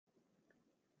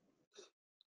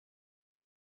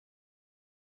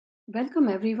Welcome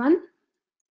everyone.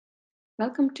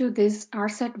 Welcome to this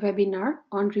ARSET webinar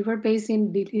on river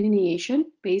basin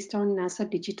delineation based on NASA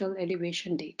digital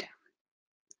elevation data.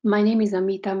 My name is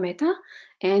Amita Mehta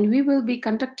and we will be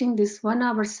conducting this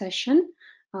 1-hour session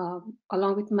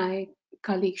along with my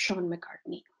colleague Sean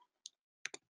McCartney.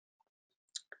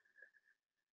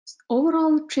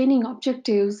 Overall training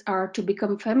objectives are to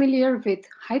become familiar with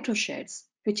watersheds,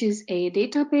 which is a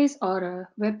database or a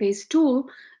web-based tool,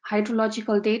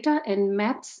 hydrological data and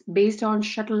maps based on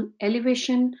shuttle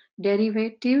elevation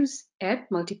derivatives at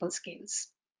multiple scales.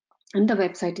 And the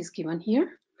website is given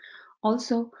here.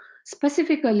 Also,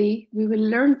 specifically, we will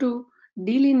learn to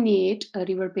delineate a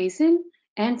river basin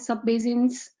and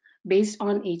sub-basins based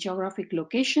on a geographic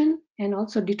location and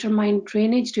also determine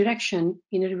drainage direction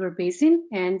in a river basin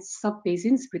and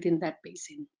sub-basins within that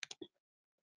basin.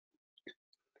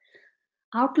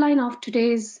 Outline of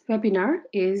today's webinar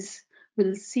is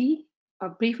we'll see a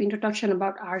brief introduction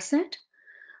about ARSET,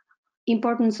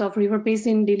 importance of river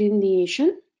basin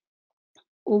delineation,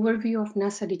 overview of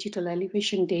NASA digital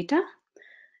elevation data.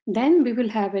 Then we will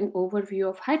have an overview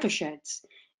of watersheds,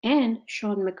 and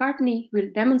Sean McCartney will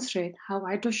demonstrate how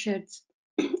watersheds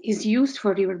is used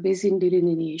for river basin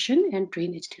delineation and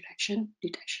drainage direction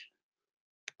detection.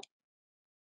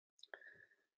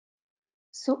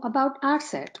 So about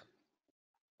ARSET.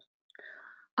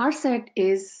 ARSET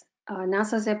is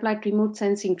NASA's Applied Remote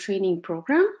Sensing Training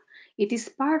Program. It is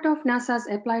part of NASA's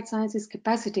Applied Sciences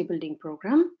Capacity Building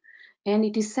Program, and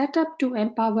it is set up to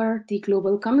empower the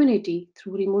global community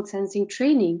through remote sensing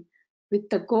training with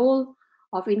the goal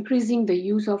of increasing the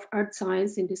use of earth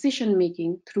science in decision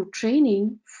making through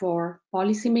training for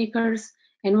policymakers,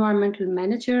 environmental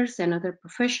managers, and other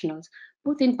professionals,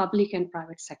 both in public and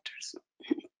private sectors.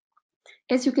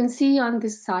 As you can see on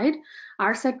this side,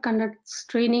 ARSET conducts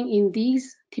training in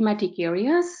these thematic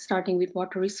areas, starting with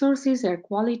water resources, air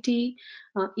quality,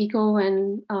 eco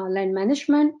and land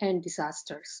management, and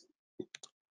disasters.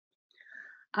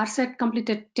 ARSET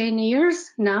completed 10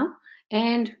 years now,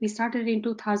 and we started in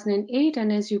 2008,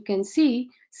 and as you can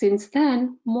see, since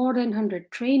then, more than 100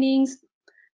 trainings,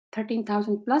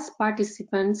 13,000 plus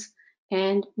participants,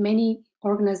 and many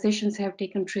organizations have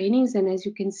taken trainings, and as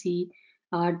you can see,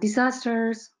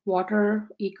 disasters, water,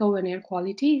 eco, and air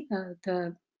quality,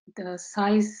 the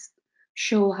size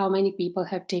show how many people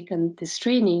have taken this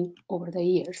training over the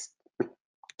years.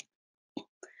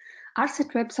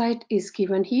 ARSET website is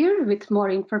given here with more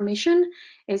information.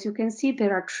 As you can see,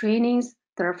 there are trainings,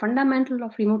 there are fundamental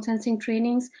of remote sensing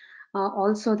trainings.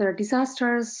 Also, there are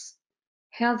disasters,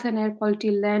 health and air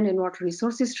quality, land and water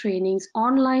resources trainings,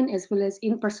 online as well as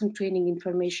in-person training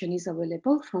information is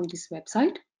available from this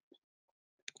website.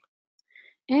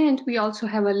 And we also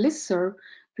have a listserv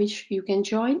which you can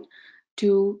join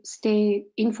to stay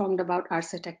informed about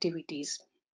ARSET activities.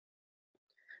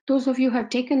 Those of you who have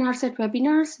taken ARSET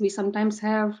webinars, we sometimes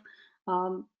have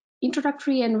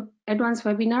introductory and advanced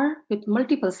webinar with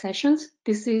multiple sessions.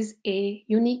 This is a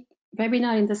unique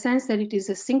webinar in the sense that it is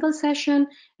a single session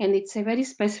and it's a very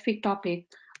specific topic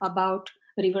about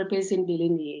river basin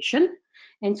delineation.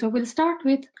 And so we'll start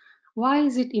with why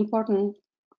is it important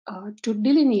to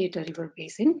delineate a river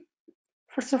basin.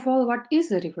 First of all, what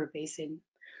is a river basin?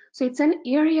 So it's an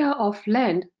area of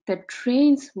land that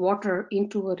drains water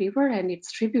into a river and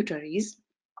its tributaries.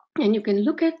 And you can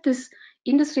look at this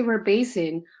Indus River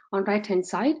basin on right-hand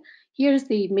side. Here's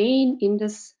the main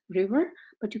Indus River,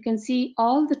 but you can see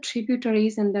all the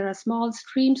tributaries and there are small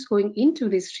streams going into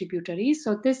these tributaries.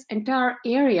 So this entire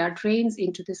area drains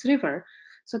into this river.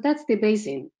 So that's the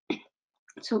basin.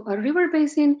 So a river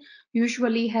basin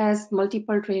usually has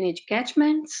multiple drainage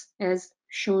catchments as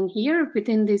shown here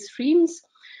within these streams.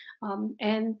 Or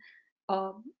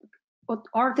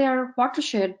their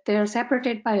watershed, they're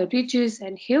separated by ridges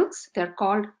and hills. They're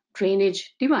called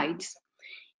drainage divides.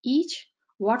 Each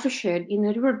watershed in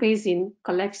a river basin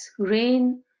collects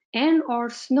rain and or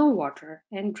snow water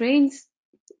and drains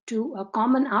to a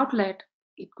common outlet.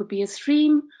 It could be a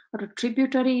stream or a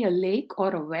tributary, a lake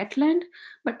or a wetland,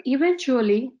 but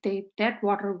eventually that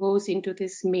water goes into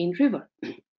this main river.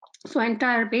 So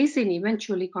entire basin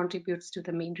eventually contributes to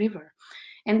the main river.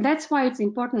 And that's why it's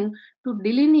important to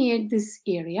delineate this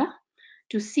area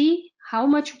to see how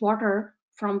much water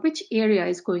from which area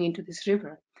is going into this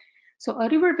river. So a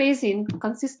river basin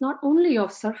consists not only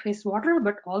of surface water,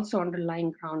 but also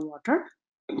underlying groundwater.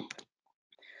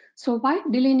 So why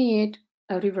delineate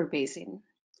a river basin?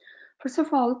 First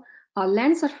of all,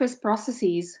 land surface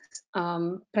processes,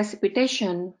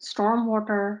 precipitation,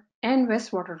 stormwater, and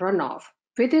wastewater runoff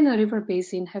within a river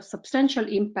basin have substantial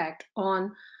impact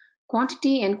on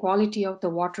quantity and quality of the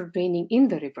water draining in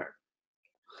the river.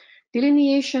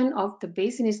 Delineation of the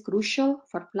basin is crucial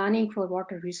for planning for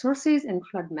water resources and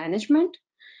flood management.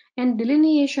 And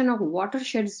delineation of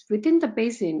watersheds within the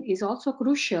basin is also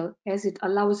crucial as it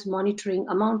allows monitoring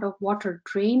amount of water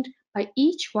drained by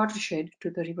each watershed to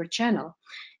the river channel.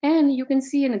 And you can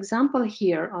see an example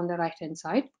here on the right-hand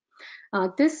side.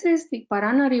 This is the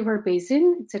Parana River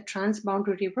Basin. It's a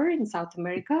transboundary river in South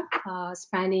America,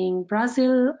 spanning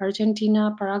Brazil,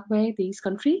 Argentina, Paraguay, these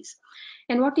countries.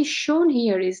 And what is shown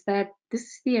here is that this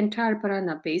is the entire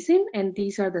Parana Basin, and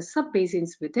these are the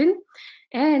sub-basins within.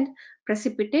 And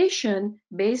precipitation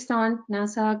based on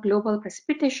NASA Global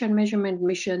Precipitation Measurement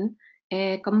Mission,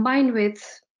 combined with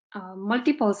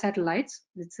multiple satellites,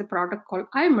 it's a product called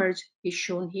iMerge, is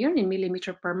shown here in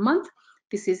millimeter per month.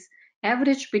 This is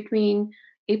average between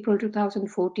April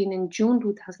 2014 and June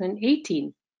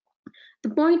 2018. The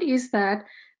point is that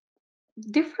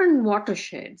different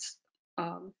watersheds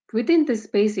within this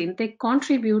basin, they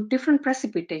contribute different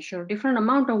precipitation or different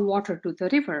amount of water to the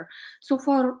river. So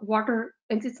for water,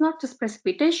 it's not just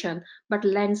precipitation, but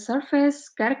land surface,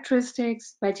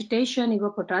 characteristics, vegetation,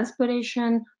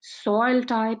 evapotranspiration, soil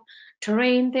type,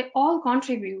 terrain, they all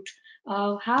contribute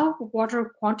how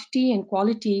water quantity and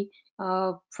quality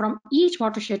from each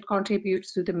watershed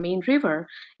contributes to the main river.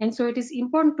 And so it is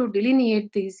important to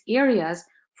delineate these areas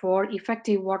for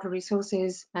effective water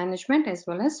resources management as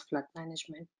well as flood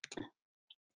management.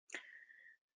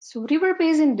 So river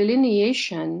basin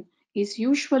delineation is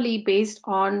usually based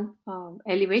on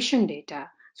elevation data.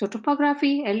 So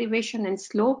topography, elevation, and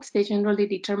slopes, they generally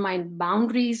determine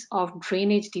boundaries of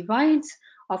drainage divides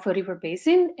of a river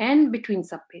basin and between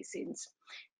sub-basins.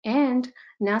 And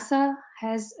NASA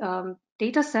has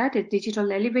data set,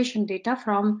 digital elevation data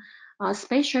from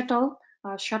Space Shuttle,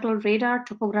 Shuttle Radar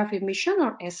Topography Mission,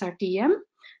 or SRTM,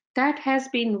 that has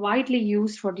been widely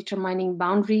used for determining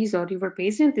boundaries or river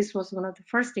basin. This was one of the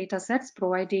first data sets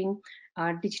providing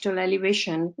digital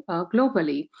elevation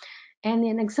globally. And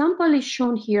an example is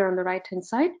shown here on the right-hand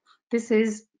side. This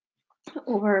is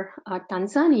over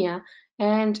Tanzania,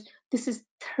 and this is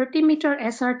 30-meter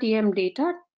SRTM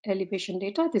data, elevation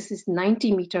data. This is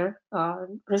 90-meter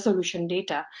resolution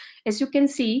data. As you can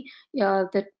see,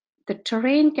 the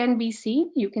terrain can be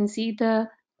seen. You can see the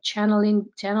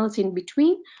channels in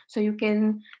between, so you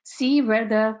can see where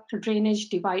the drainage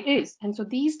divide is. And so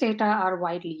these data are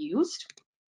widely used.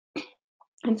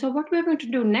 And so what we're going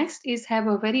to do next is have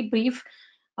a very brief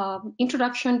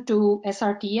introduction to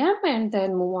SRTM and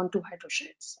then move on to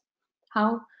hydrosheds.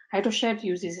 How hydroshed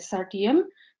uses SRTM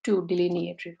to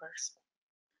delineate rivers.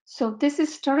 So this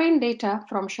is terrain data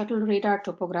from Shuttle Radar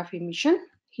Topography Mission.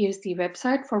 Here's the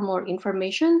website for more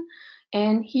information.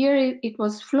 And here it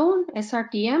was flown.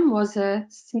 SRTM was a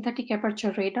synthetic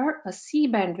aperture radar, a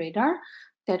C-band radar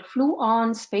that flew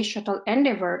on Space Shuttle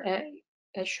Endeavour,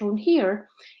 as shown here,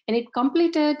 and it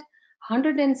completed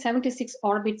 176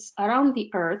 orbits around the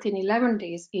Earth in 11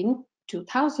 days in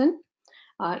 2000.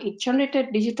 It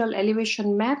generated digital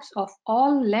elevation maps of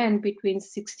all land between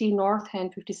 60 north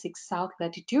and 56 south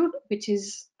latitude, which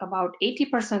is about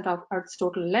 80% of Earth's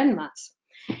total landmass.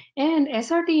 And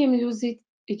SRTM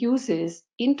uses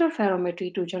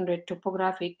interferometry to generate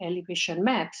topographic elevation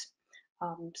maps.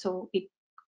 So it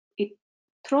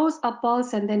throws a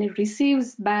pulse and then it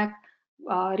receives back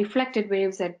reflected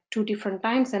waves at 2 different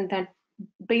times, and then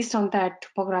based on that,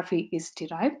 topography is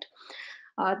derived.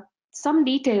 Some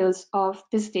details of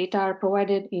this data are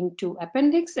provided into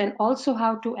appendix, and also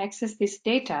how to access this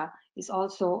data is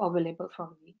also available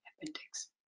from the appendix.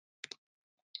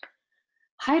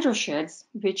 Hydrosheds,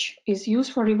 which is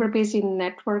used for river basin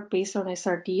network based on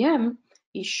SRTM,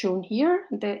 is shown here.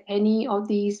 Any of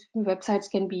these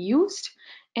websites can be used,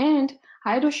 and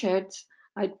hydrosheds,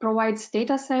 it provides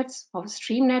data sets of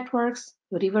stream networks,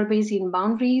 river basin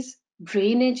boundaries,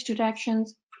 drainage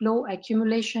directions, flow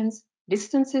accumulations,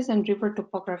 distances, and river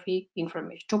topography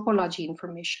information, topology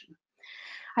information.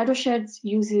 Hydrosheds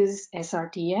uses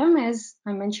SRTM, as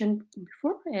I mentioned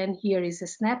before, and here is a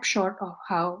snapshot of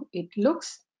how it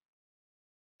looks.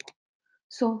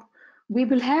 So we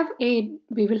will have a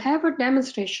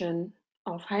demonstration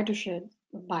of hydroshed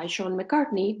by Sean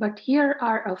McCartney, but here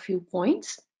are a few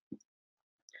points.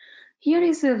 Here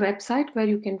is a website where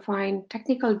you can find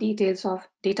technical details of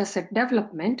dataset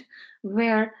development,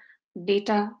 where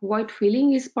data void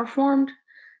filling is performed,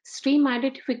 stream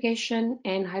identification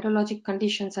and hydrologic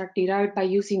conditions are derived by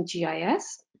using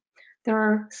GIS. There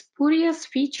are spurious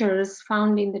features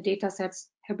found in the datasets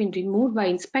have been removed by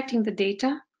inspecting the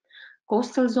data.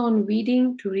 Coastal zone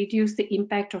weeding to reduce the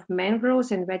impact of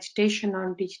mangroves and vegetation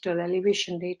on digital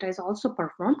elevation data is also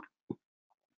performed.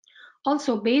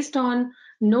 Also, based on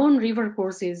known river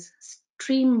courses,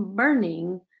 upstream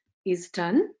burning is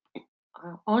done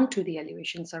onto the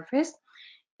elevation surface,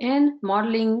 and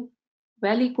modeling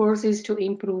valley courses to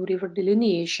improve river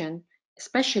delineation,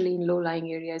 especially in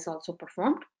low-lying areas, is also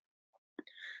performed.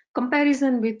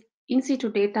 Comparison with in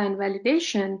situ data and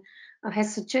validation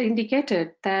has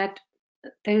indicated that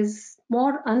there is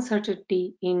more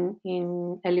uncertainty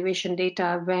in elevation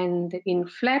data when in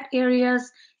flat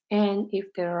areas and if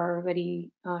there are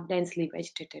very densely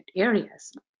vegetated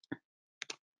areas.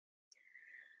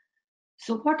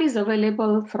 So what is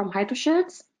available from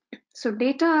hydrosheds? So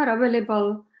data are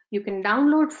available, you can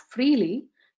download freely,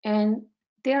 and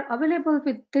they are available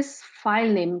with this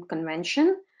file name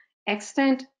convention: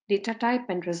 extent, data type,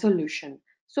 and resolution.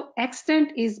 So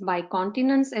extent is by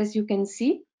continents, as you can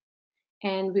see,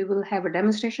 and we will have a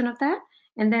demonstration of that.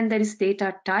 And then there is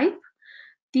data type.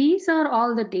 These are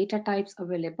all the data types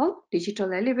available: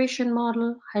 digital elevation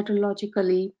model,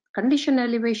 hydrologically, condition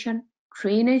elevation,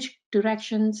 drainage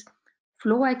directions,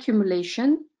 flow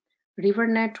accumulation, river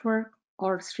network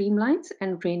or streamlines,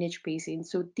 and drainage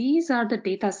basins. So these are the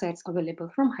data sets available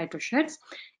from hydrosheds,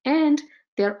 and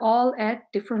they're all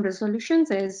at different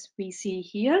resolutions as we see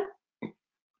here.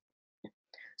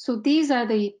 So these are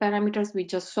the parameters we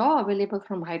just saw available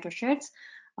from hydrosheds.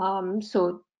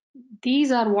 So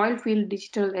these are oil field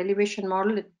digital elevation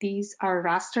model. These are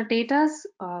raster data,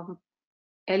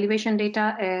 elevation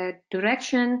data,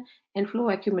 direction and flow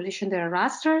accumulation. There are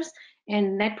rasters,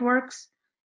 and networks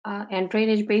and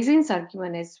drainage basins are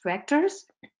given as vectors,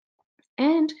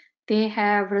 and they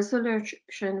have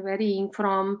resolution varying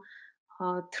from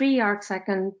 3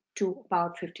 arcsecond to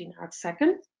about 15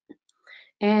 arcsecond.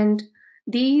 And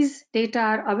these data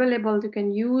are available. You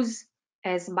can use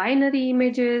as binary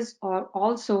images or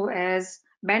also as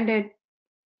banded,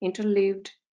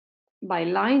 interleaved by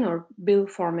line or bill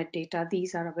format data.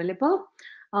 These are available.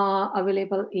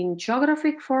 Available in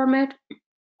geographic format,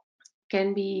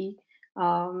 can be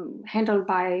handled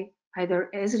by either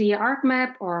Esri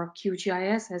ArcMap or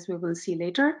QGIS, as we will see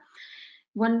later.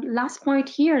 One last point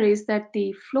here is that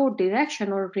the flow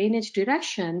direction or drainage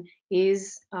direction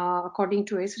is according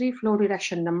to Esri flow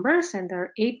direction numbers, and there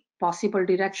are 8 possible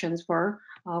directions for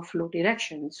flow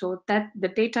direction. So that the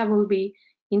data will be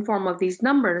in form of these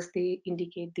numbers, they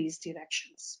indicate these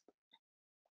directions.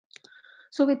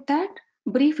 So with that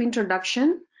brief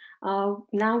introduction,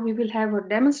 now we will have a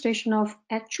demonstration of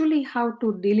actually how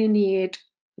to delineate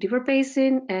river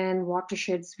basin and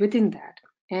watersheds within that.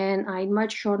 And I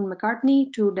invite Sean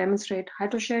McCartney to demonstrate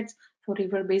hydrosheds for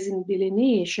river basin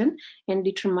delineation and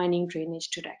determining drainage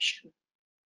direction.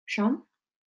 Sean?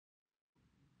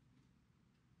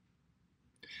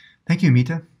 Thank you,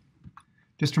 Mita.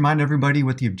 Just to remind everybody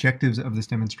what the objectives of this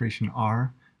demonstration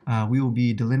are. We will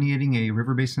be delineating a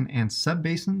river basin and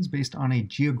sub-basins based on a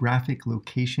geographic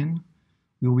location.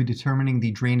 We will be determining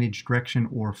the drainage direction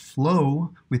or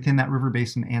flow within that river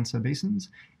basin and sub-basins,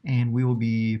 and we will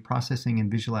be processing and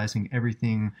visualizing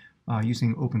everything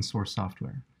using open source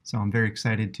software. So I'm very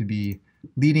excited to be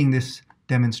leading this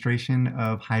demonstration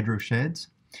of hydrosheds.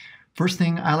 First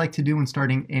thing I like to do when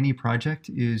starting any project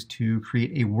is to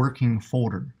create a working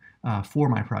folder for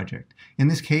my project. In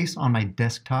this case, on my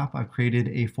desktop, I've created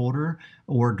a folder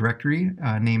or directory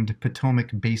named Potomac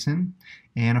Basin.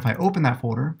 And if I open that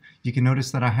folder, you can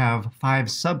notice that I have 5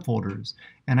 subfolders.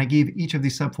 And I gave each of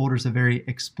these subfolders a very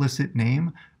explicit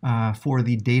name for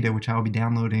the data which I will be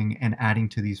downloading and adding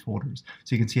to these folders.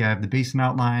 So you can see I have the basin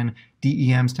outline,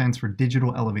 DEM stands for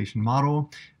Digital Elevation Model,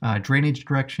 drainage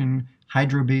direction,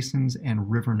 hydrobasins,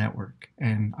 and river network.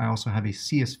 And I also have a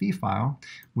CSV file,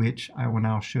 which I will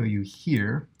now show you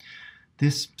here.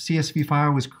 This CSV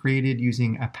file was created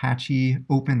using Apache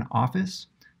OpenOffice.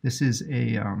 This is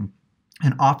an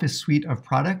Office suite of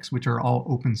products, which are all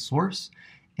open source.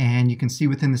 And you can see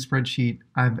within the spreadsheet,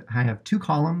 I have 2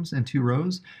 columns and 2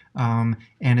 rows, and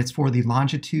it's for the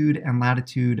longitude and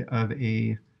latitude of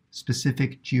a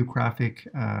specific geographic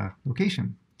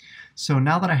location. So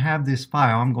now that I have this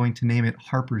file, I'm going to name it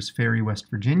Harpers Ferry, West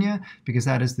Virginia, because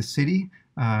that is the city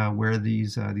where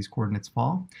these coordinates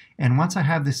fall. And once I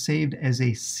have this saved as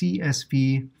a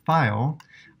CSV file,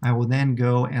 I will then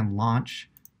go and launch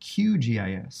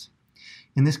QGIS.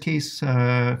 In this case,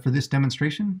 for this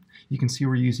demonstration, you can see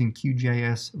we're using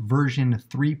QGIS version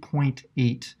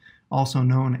 3.8, also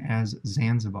known as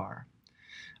Zanzibar.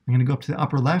 I'm going to go up to the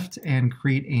upper left and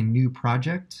create a new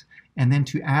project. And then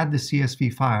to add the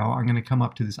CSV file, I'm going to come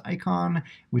up to this icon,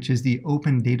 which is the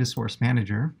Open Data Source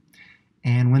Manager.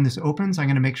 And when this opens, I'm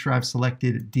going to make sure I've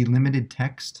selected delimited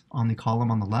text on the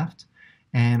column on the left.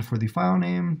 And for the file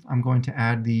name, I'm going to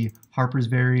add the Harpers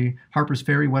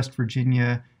Ferry, West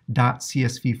Virginia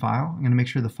 .csv file. I'm going to make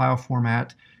sure the file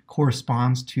format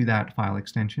corresponds to that file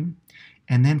extension.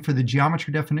 And then for the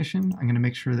geometry definition, I'm going to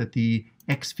make sure that the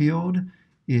X field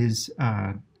is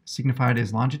signified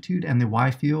as longitude and the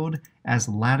Y field as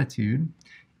latitude.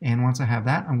 And once I have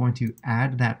that, I'm going to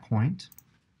add that point.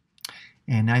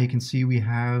 And now you can see we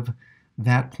have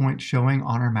that point showing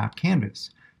on our map canvas.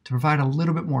 To provide a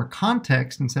little bit more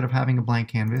context, instead of having a blank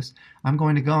canvas, I'm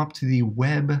going to go up to the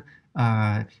web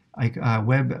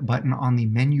button on the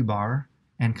menu bar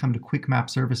and come to Quick Map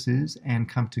Services and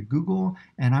come to Google,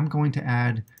 and I'm going to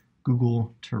add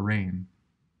Google Terrain.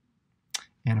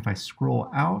 And if I scroll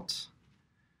out,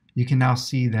 you can now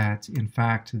see that, in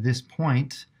fact, this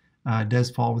point does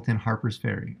fall within Harper's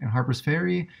Ferry. And Harper's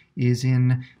Ferry is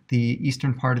in the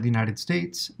eastern part of the United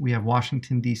States. We have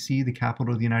Washington, D.C., the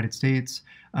capital of the United States,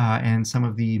 and some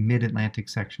of the mid-Atlantic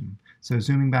section. So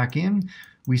zooming back in,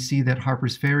 we see that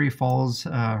Harper's Ferry falls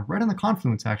right on the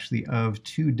confluence, actually, of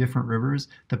two different rivers,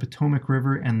 the Potomac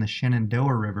River and the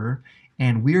Shenandoah River.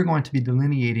 And we are going to be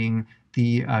delineating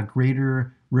the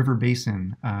greater river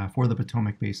basin for the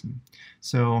Potomac Basin.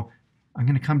 So I'm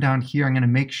going to come down here. I'm going to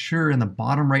make sure in the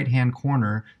bottom right-hand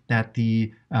corner that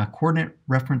the coordinate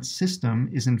reference system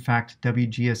is in fact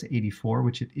WGS84,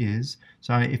 which it is.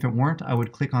 So if it weren't, I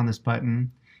would click on this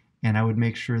button and I would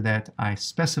make sure that I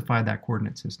specify that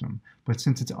coordinate system. But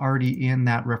since it's already in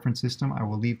that reference system, I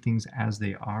will leave things as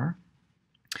they are.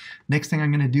 Next thing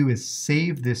I'm going to do is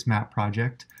save this map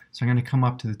project. So I'm going to come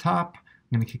up to the top.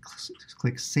 I'm going to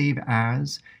click Save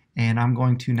As, and I'm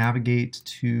going to navigate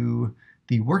to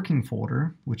the working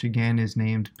folder, which again is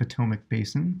named Potomac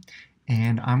Basin,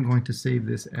 and I'm going to save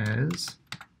this as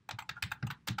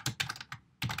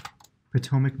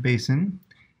Potomac Basin,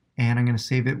 and I'm going to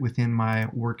save it within my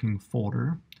working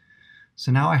folder.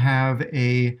 So now I have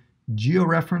a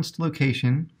georeferenced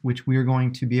location, which we are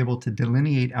going to be able to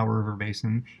delineate our river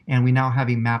basin, and we now have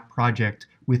a map project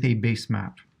with a base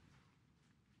map.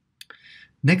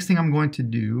 Next thing I'm going to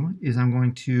do is I'm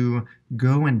going to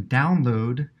go and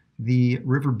download the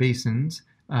river basins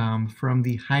from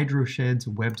the Hydrosheds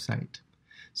website.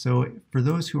 So for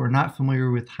those who are not familiar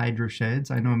with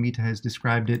Hydrosheds, I know Amita has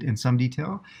described it in some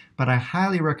detail, but I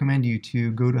highly recommend you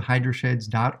to go to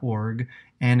hydrosheds.org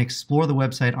and explore the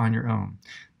website on your own.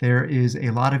 There is a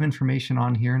lot of information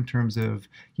on here in terms of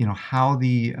how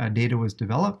the data was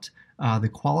developed, the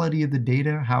quality of the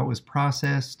data, how it was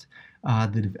processed,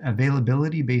 the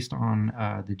availability based on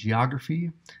the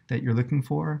geography that you're looking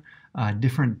for,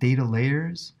 different data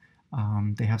layers.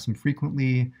 They have some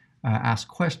frequently asked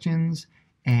questions,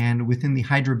 and within the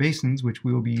hydro basins, which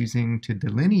we will be using to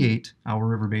delineate our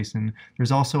river basin,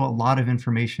 there's also a lot of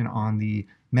information on the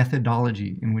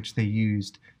methodology in which they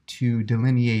used to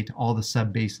delineate all the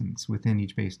sub-basins within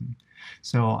each basin.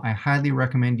 So I highly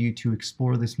recommend you to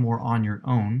explore this more on your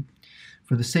own.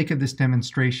 For the sake of this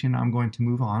demonstration, I'm going to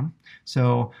move on.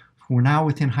 So we're now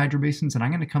within hydro basins, and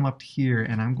I'm going to come up here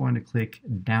and I'm going to click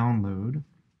Download.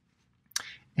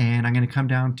 And I'm going to come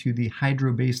down to the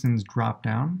hydro basins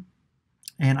drop-down.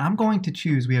 And I'm going to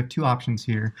choose, we have two options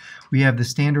here. We have the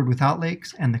standard without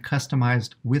lakes and the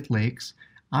customized with lakes.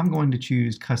 I'm going to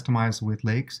choose customized with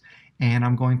lakes, and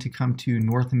I'm going to come to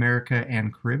North America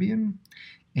and Caribbean.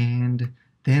 And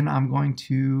then I'm going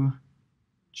to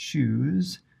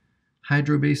choose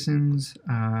hydro basins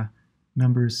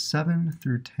numbers 7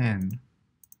 through 10.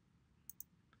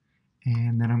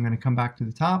 And then I'm going to come back to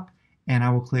the top and I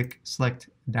will click Select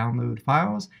Download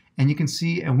Files. And you can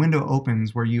see a window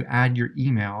opens where you add your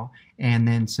email and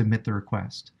then submit the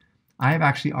request. I have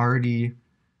actually already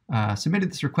submitted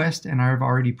this request, and I've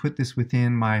already put this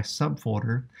within my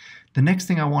subfolder. The next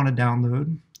thing I want to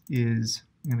download is,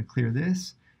 I'm going to clear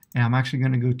this, and I'm actually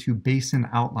going to go to Basin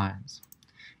Outlines.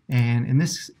 And in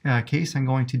this case, I'm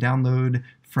going to download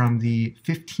from the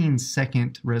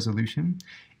 15-second resolution,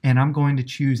 and I'm going to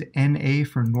choose NA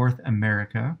for North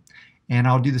America. And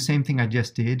I'll do the same thing I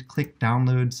just did, click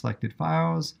Download Selected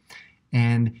Files,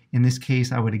 and in this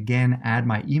case, I would again add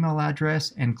my email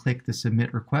address and click the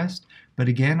Submit Request. But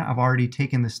again, I've already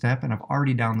taken the step and I've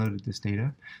already downloaded this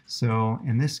data. So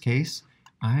in this case,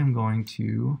 I am going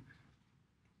to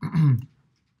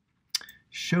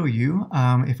show you,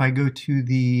 if I go to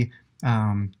the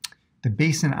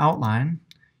basin outline,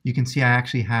 you can see I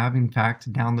actually have, in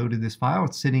fact, downloaded this file.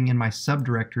 It's sitting in my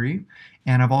subdirectory,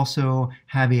 and I've also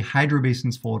have a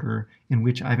hydrobasins folder in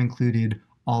which I've included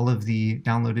all of the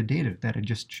downloaded data that I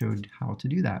just showed how to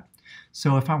do that.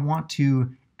 So if I want to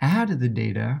add the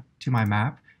data to my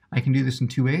map, I can do this in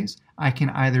two ways. I can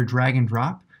either drag and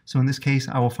drop. So in this case,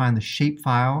 I will find the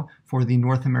shapefile for the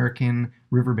North American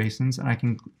river basins, and I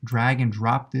can drag and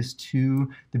drop this to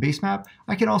the base map.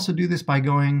 I can also do this by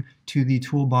going to the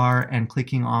toolbar and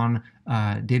clicking on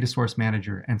Data Source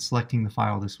Manager and selecting the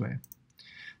file this way.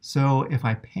 So if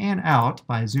I pan out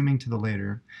by zooming to the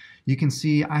later, you can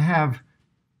see I have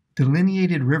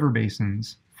delineated river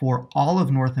basins for all of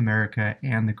North America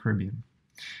and the Caribbean.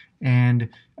 And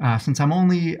since I'm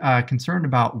only concerned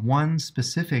about one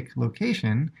specific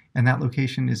location, and that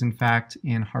location is in fact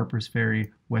in Harpers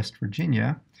Ferry, West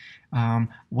Virginia,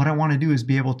 what I want to do is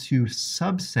be able to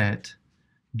subset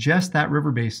just that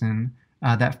river basin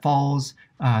that falls,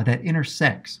 that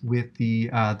intersects with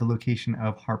the location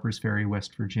of Harpers Ferry,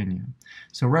 West Virginia.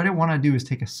 So what I want to do is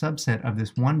take a subset of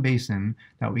this one basin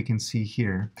that we can see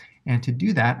here. And to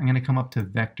do that, I'm going to come up to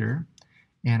Vector,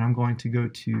 and I'm going to go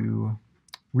to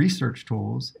Research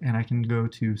Tools, and I can go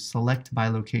to Select by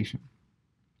Location.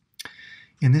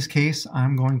 In this case,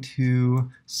 I'm going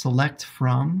to select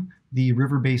from the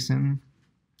river basin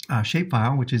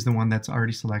shapefile, which is the one that's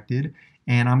already selected,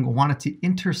 and I want it to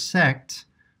intersect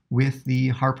with the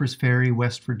Harpers Ferry,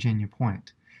 West Virginia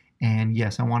point. And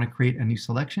yes, I want to create a new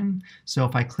selection. So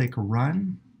if I click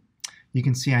Run, you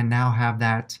can see I now have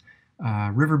that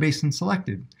river basin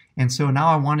selected. And so now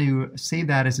I want to save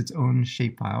that as its own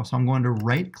shapefile. So I'm going to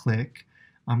right-click.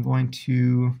 I'm going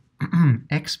to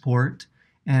export,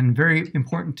 and very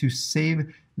important to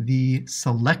save the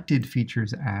selected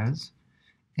features as.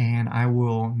 And I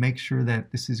will make sure that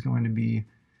this is going to be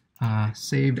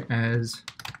saved as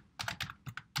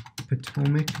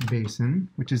Potomac Basin,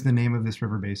 which is the name of this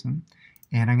river basin.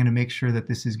 And I'm going to make sure that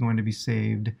this is going to be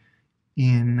saved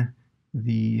in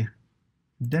the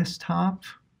desktop,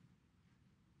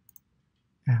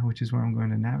 which is where I'm going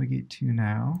to navigate to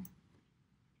now.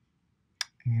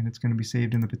 And it's going to be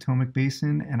saved in the Potomac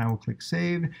Basin, and I will click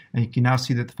Save. And you can now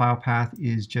see that the file path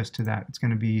is just to that. It's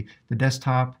going to be the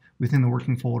desktop within the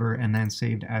working folder and then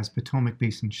saved as Potomac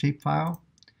Basin shapefile.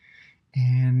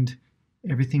 And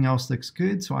everything else looks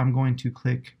good, so I'm going to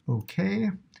click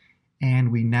OK.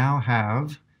 And we now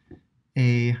have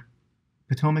a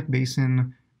Potomac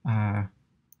Basin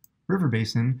river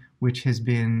basin, which has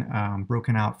been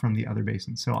broken out from the other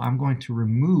basins. So I'm going to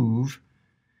remove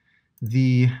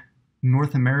the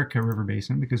North America river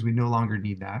basin because we no longer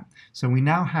need that. So we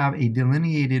now have a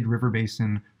delineated river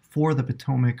basin for the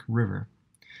Potomac River.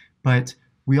 But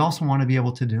we also want to be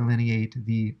able to delineate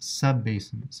the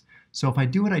sub-basins. So if I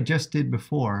do what I just did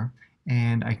before,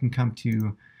 and I can come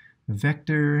to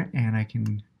Vector, and I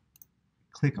can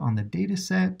click on the data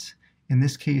set. In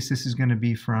this case, this is going to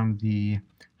be from the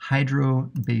hydro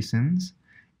basins,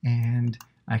 and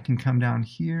I can come down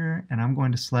here, and I'm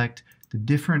going to select the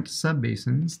different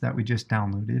sub-basins that we just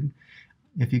downloaded.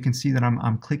 If you can see that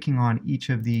I'm clicking on each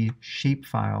of the shape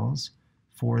files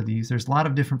for these. There's a lot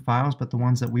of different files, but the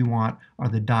ones that we want are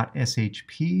the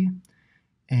 .shp,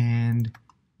 and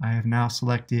I have now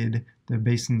selected the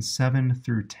basins 7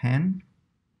 through 10.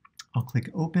 I'll click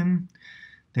Open.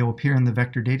 They will appear in the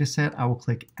vector dataset. I will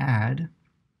click Add,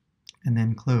 and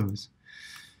then Close.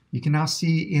 You can now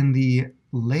see in the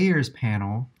Layers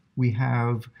panel, we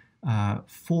have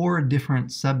 4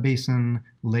 different sub-basin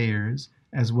layers,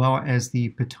 as well as the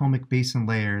Potomac Basin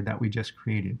layer that we just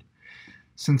created.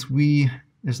 Since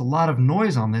there's a lot of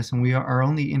noise on this, and we are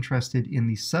only interested in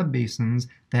the sub-basins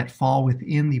that fall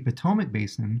within the Potomac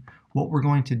Basin, what we're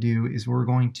going to do is we're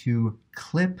going to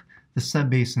clip the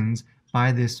sub-basins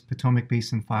by this Potomac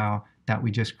Basin file that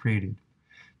we just created.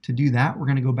 To do that, we're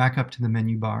going to go back up to the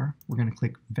menu bar. We're going to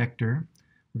click Vector.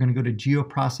 We're going to go to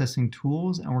Geoprocessing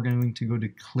Tools, and we're going to go to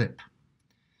Clip.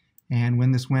 And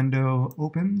when this window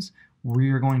opens,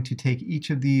 we are going to take each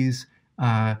of these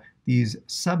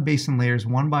sub-basin layers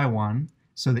one by one.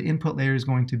 So the input layer is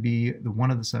going to be one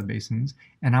of the sub-basins,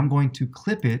 and I'm going to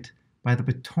clip it by the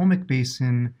Potomac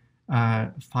Basin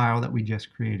file that we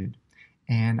just created.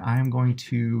 And I'm going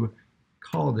to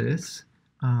call this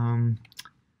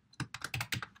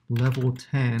level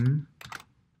 10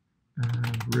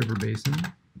 river basin,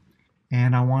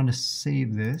 and I want to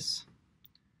save this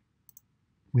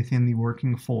within the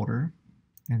working folder.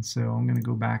 And so I'm going to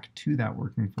go back to that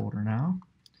working folder now,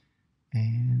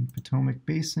 and Potomac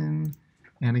Basin,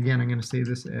 and again I'm going to save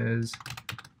this as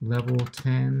level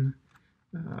 10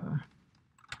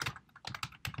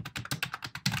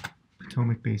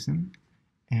 Potomac Basin,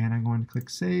 and I'm going to click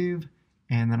Save,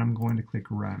 and then I'm going to click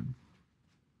Run.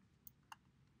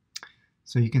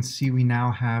 So you can see we now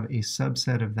have a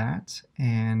subset of that,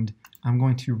 and I'm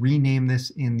going to rename this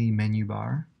in the menu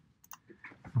bar.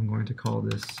 I'm going to call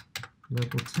this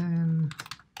level 10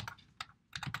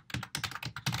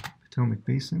 Potomac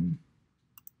Basin.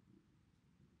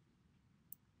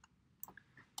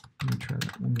 Let me try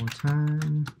that one more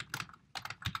time.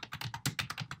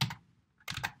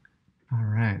 All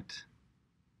right.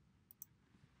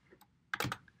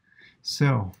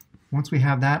 So once we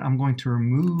have that, I'm going to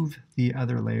remove the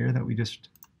other layer that we just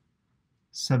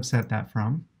subset that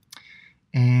from.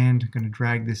 And I'm going to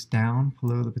drag this down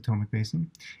below the Potomac Basin.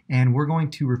 And we're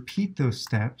going to repeat those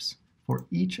steps for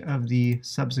each of the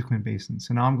subsequent basins.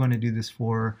 So now I'm going to do this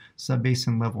for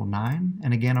sub-basin level 9.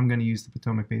 And again, I'm going to use the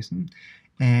Potomac Basin.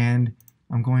 And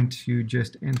I'm going to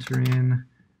just enter in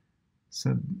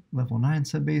level 9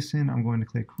 sub-basin. I'm going to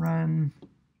click Run.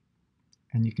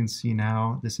 And you can see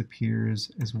now this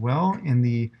appears as well in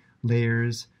the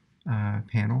Layers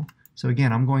panel. So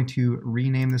again, I'm going to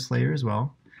rename this layer as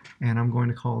well. And I'm going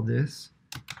to call this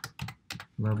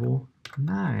level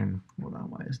 9. Hold on,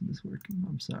 why isn't this working?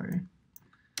 I'm sorry.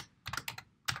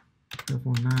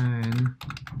 Level 9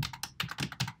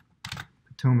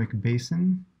 Potomac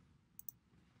Basin.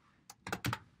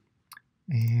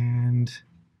 And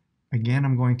again,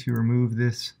 I'm going to remove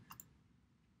this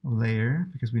layer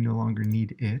because we no longer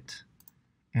need it.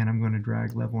 And I'm going to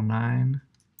drag level 9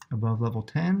 above level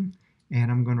 10.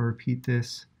 And I'm going to repeat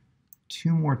this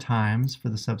 2 more times for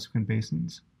the subsequent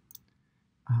basins.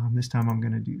 This time I'm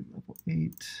going to do level 8,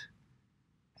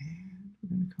 and we're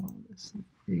going to call this level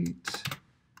 8.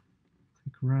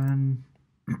 Click Run.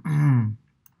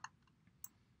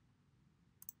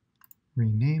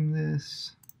 Rename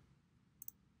this.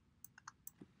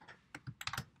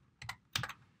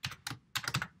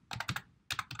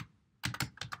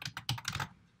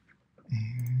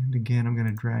 And again, I'm going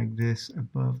to drag this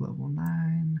above level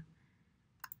 9.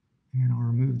 And I'll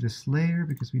remove this layer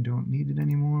because we don't need it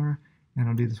anymore. And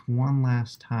I'll do this one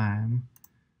last time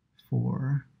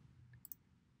for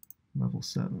level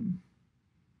 7.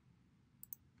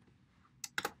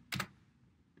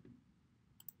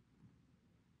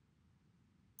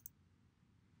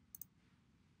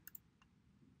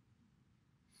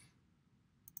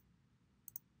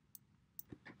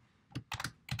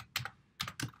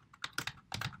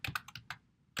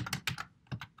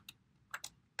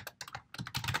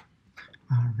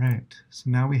 All right, so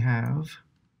now we have,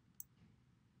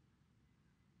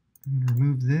 I'm going to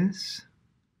remove this.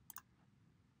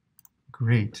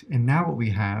 Great, and now what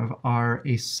we have are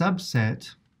a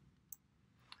subset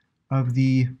of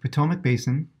the Potomac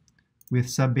Basin with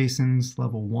sub-basins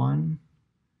level 1,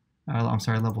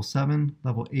 level 7,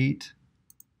 level 8,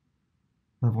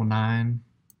 level 9,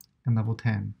 and level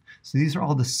 10. So these are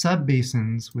all the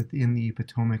sub-basins within the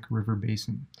Potomac River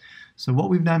Basin. So what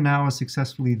we've done now is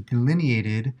successfully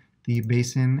delineated the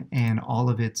basin and all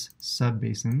of its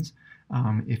sub-basins.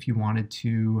 If you wanted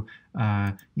to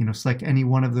select any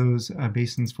one of those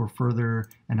basins for further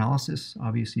analysis,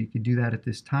 obviously you could do that at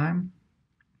this time.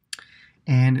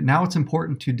 And now it's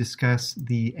important to discuss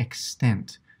the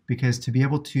extent, because to be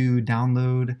able to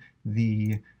download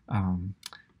the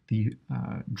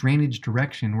drainage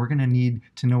direction, we're going to need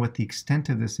to know what the extent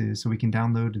of this is so we can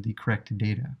download the correct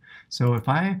data. So if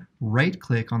I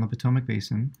right-click on the Potomac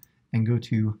Basin and go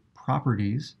to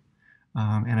Properties,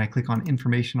 and I click on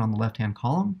Information on the left-hand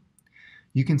column,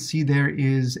 you can see there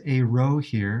is a row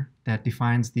here that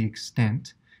defines the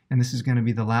extent, and this is going to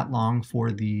be the lat long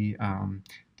for the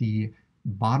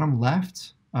bottom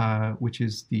left, which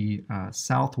is the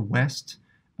southwest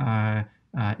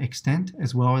extent,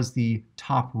 as well as the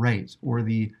top right or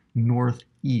the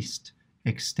northeast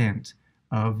extent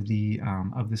of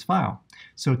this file.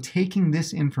 So taking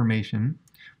this information,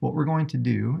 what we're going to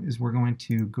do is we're going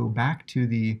to go back to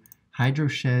the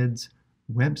Hydrosheds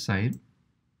website,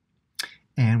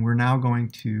 and we're now going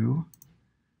to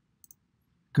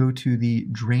go to the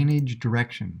drainage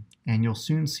direction, and you'll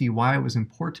soon see why it was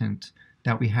important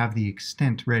that we have the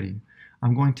extent ready.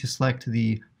 I'm going to select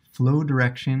the flow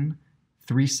direction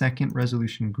 3-second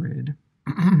resolution grid.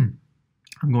 I'm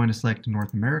going to select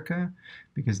North America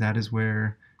because that is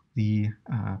where the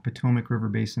Potomac River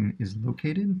Basin is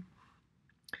located.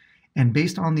 And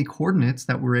based on the coordinates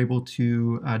that we're able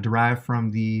to derive from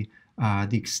the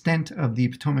extent of the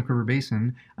Potomac River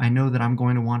Basin, I know that I'm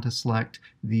going to want to select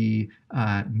the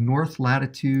north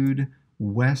latitude,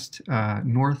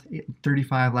 north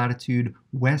 35 latitude,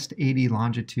 west 80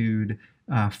 longitude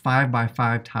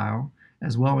 5x5 tile,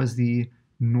 as well as the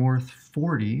north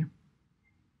 40,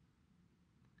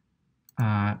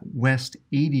 west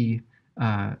 80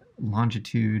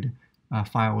 longitude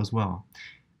file as well.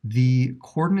 The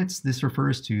coordinates this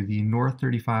refers to, the north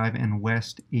 35 and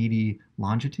west 80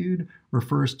 longitude,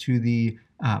 refers to the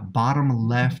bottom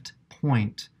left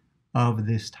point of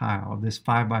this tile, of this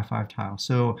 5x5 tile.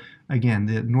 So again,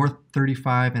 the north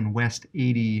 35 and west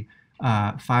 80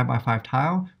 5x5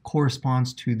 tile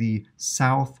corresponds to the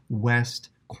southwest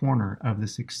corner of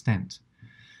this extent.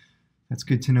 That's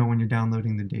good to know when you're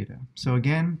downloading the data. So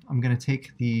again, I'm going to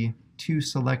take the two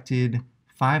selected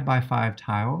 5x5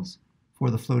 tiles for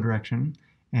the flow direction,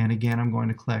 and again, I'm going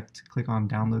to click on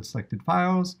download selected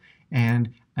files,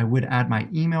 and I would add my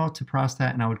email to process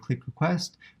that, and I would click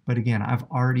request. But again, I've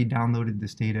already downloaded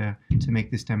this data to make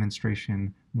this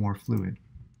demonstration more fluid.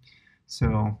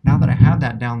 So now that I have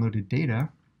that downloaded data,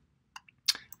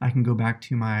 I can go back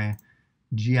to my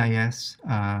GIS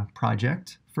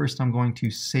project. First, I'm going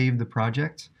to save the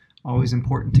project. Always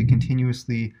important to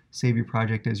continuously save your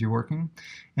project as you're working.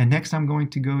 And next, I'm going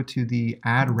to go to the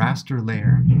Add Raster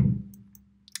layer,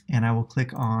 and I will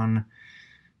click on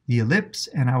the ellipse,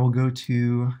 and I will go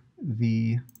to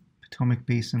the Potomac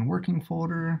Basin working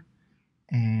folder,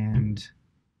 and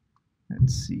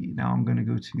let's see, now I'm going to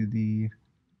go to the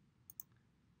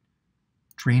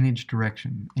drainage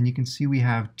direction, and you can see we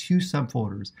have two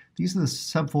subfolders. These are the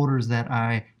subfolders that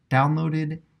I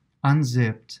downloaded,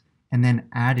 unzipped, and then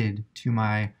added to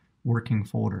my working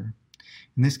folder.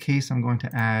 In this case, I'm going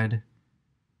to add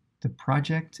the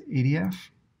project ADF.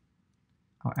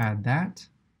 I'll add that.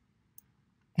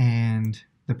 And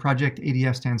the project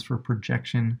ADF stands for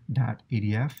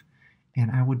projection.adf.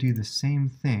 And I will do the same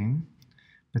thing,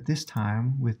 but this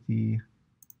time with the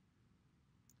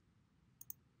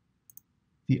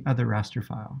other raster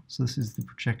file. So this is the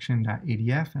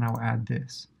projection.adf, and I'll add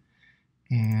this.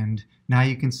 And now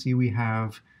you can see we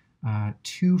have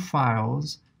two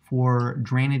files for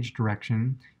drainage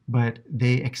direction, but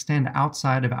they extend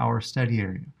outside of our study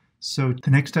area. So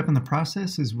the next step in the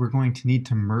process is we're going to need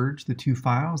to merge the two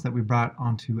files that we brought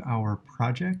onto our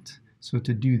project. So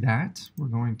to do that, we're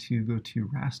going to go to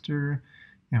raster,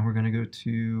 and we're going to go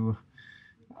to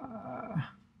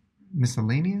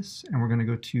miscellaneous, and we're going to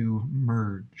go to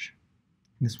merge.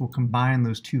 This will combine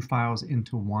those two files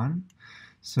into one.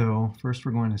 So first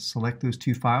we're going to select those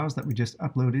two files that we just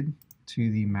uploaded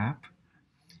to the map,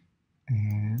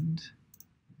 and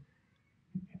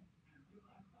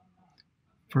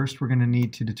first we're going to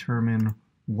need to determine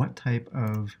what type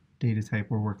of data type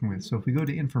we're working with. So if we go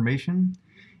to information,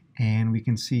 and we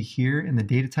can see here in the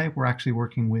data type we're actually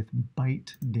working with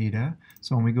byte data.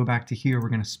 So when we go back to here, we're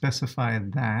going to specify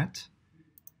that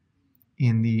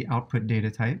in the output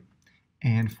data type.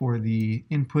 And for the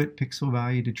input pixel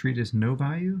value to treat as no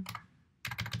value,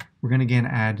 we're going to again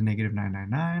add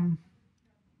 -999,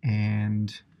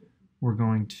 and we're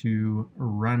going to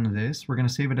run this. We're going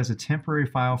to save it as a temporary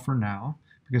file for now,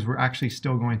 because we're actually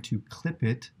still going to clip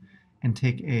it and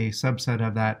take a subset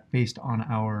of that based on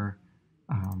our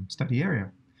study area.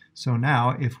 So now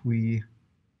if we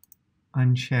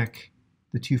uncheck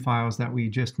the two files that we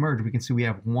just merged, we can see we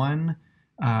have one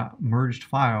merged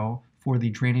file for the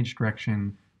drainage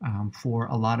direction for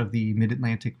a lot of the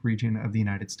mid-Atlantic region of the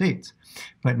United States.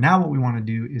 But now what we want to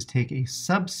do is take a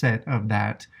subset of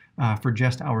that for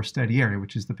just our study area,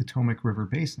 which is the Potomac River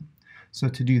Basin. So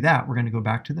to do that, we're going to go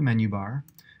back to the menu bar,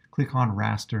 click on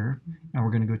raster, and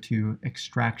we're going to go to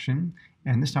extraction,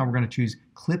 and this time we're going to choose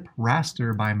clip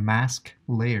raster by mask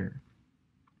layer.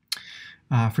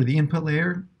 For the input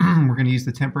layer, we're going to use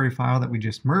the temporary file that we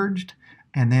just merged,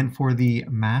 and then for the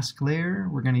mask layer,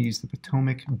 we're going to use the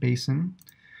Potomac Basin.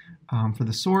 For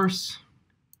the source,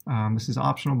 this is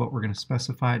optional, but we're going to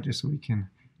specify it just so we can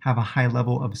have a high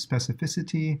level of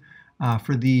specificity.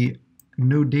 For the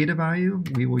no data value,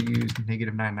 we will use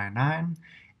 -999.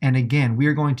 And again, we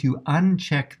are going to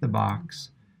uncheck the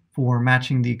box for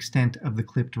matching the extent of the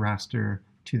clipped raster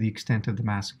to the extent of the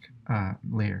mask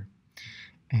layer.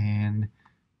 And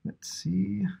let's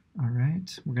see, all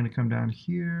right, we're going to come down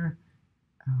here,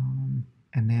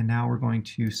 and then now we're going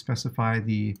to specify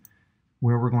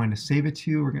where we're going to save it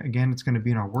to. Again, it's going to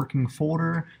be in our working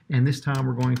folder, and this time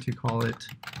we're going to call it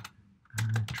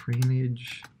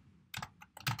drainage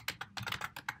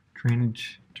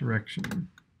direction.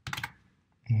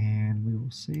 And we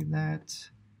will save that,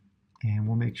 and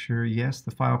we'll make sure, yes,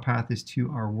 the file path is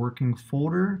to our working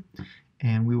folder,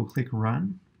 and we will click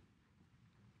run.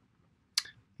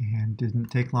 And didn't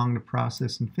take long to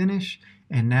process and finish.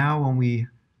 And now when we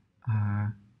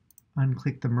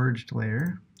unclick the merged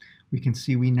layer, we can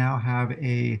see we now have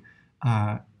a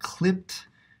clipped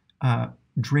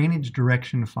drainage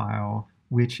direction file,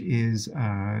 which is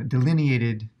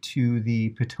delineated to the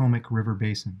Potomac River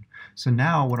Basin. So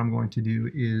now what I'm going to do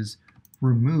is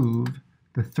remove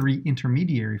the three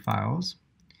intermediary files,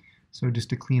 so just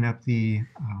to clean up the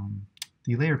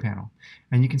layer panel.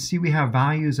 And you can see we have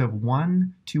values of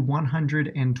 1 to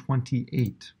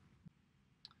 128.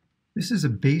 This is a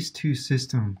base 2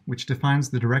 system which defines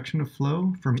the direction of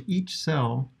flow from each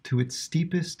cell to its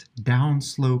steepest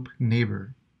downslope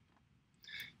neighbor.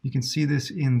 You can see this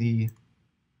in the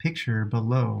picture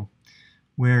below,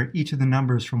 where each of the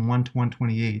numbers from 1 to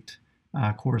 128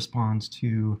 corresponds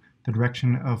to the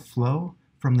direction of flow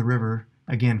from the river,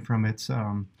 again from its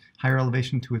higher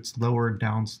elevation to its lower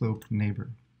downslope neighbor.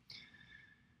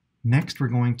 Next, we're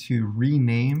going to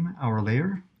rename our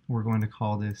layer. We're going to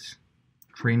call this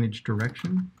drainage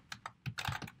direction.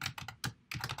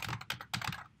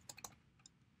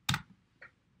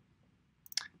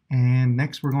 And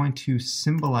next we're going to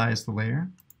symbolize the layer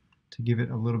to give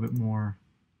it a little bit more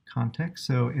context.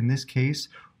 So in this case,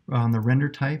 on the render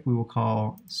type, we will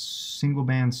call single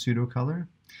band pseudo color,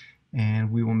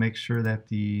 and we will make sure that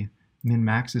the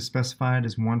min-max is specified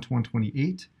as 1 to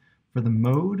 128. For the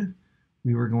mode,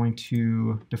 we were going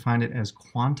to define it as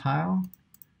quantile.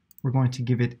 We're going to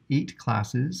give it 8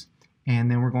 classes, and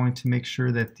then we're going to make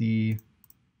sure that the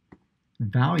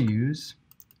values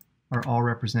are all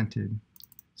represented.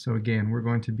 So again, we're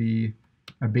going to be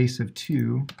a base of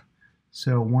 2.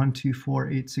 So 1, 2,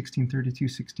 4, 8, 16, 32,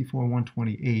 64,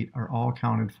 128 are all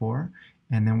accounted for.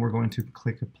 And then we're going to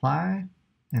click Apply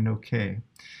and OK.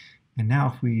 And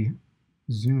now if we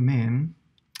zoom in,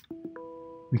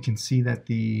 we can see that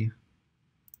the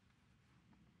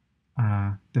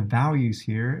values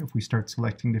here, if we start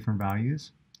selecting different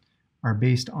values, are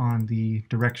based on the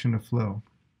direction of flow.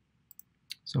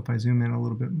 So if I zoom in a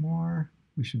little bit more,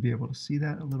 we should be able to see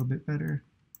that a little bit better.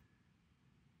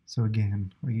 So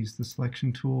again, I'll use the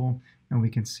selection tool, and we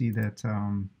can see that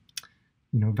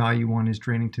value 1 is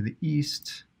draining to the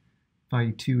east,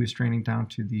 value 2 is draining down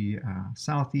to the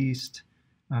southeast,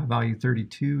 value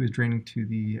 32 is draining to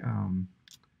the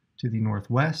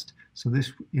northwest. So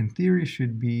this, in theory,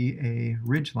 should be a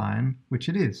ridge line, which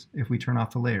it is if we turn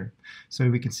off the layer. So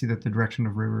we can see that the direction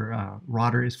of river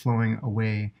water is flowing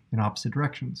away in opposite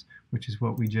directions, which is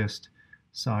what we just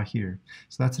saw here.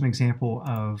 So that's an example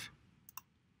of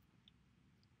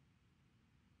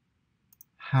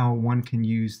how one can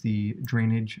use the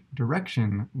drainage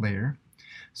direction layer.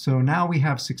 So now we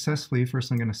have successfully, first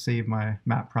I'm going to save my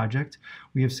map project,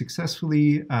 we have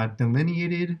successfully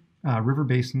delineated river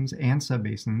basins and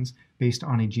sub-basins based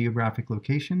on a geographic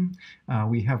location.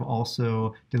 We have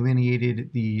also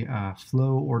delineated the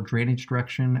flow or drainage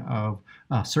direction of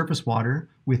surface water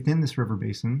within this river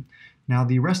basin. Now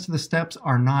the rest of the steps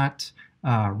are not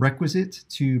requisite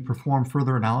to perform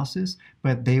further analysis,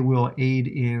 but they will aid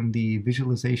in the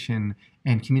visualization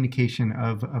and communication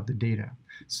of the data.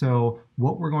 So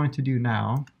what we're going to do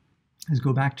now is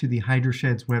go back to the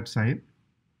Hydrosheds website,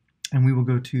 and we will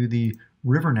go to the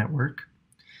river network,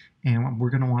 and we're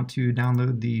going to want to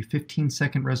download the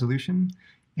 15-second resolution,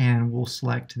 and we'll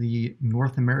select the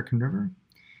North American River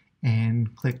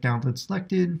and click download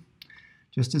selected.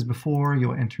 Just as before,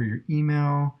 you'll enter your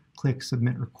email, click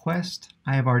submit request.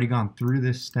 I have already gone through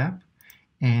this step,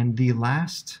 and the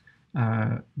last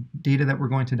data that we're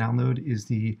going to download is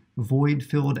the void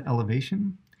filled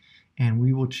elevation, and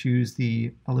we will choose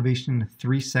the elevation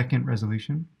 3-second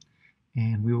resolution,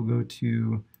 and we will go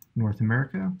to North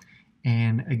America.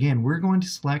 And again, we're going to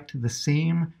select the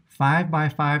same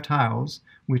 5x5 tiles,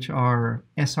 which are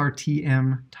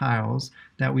SRTM tiles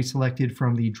that we selected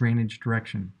from the drainage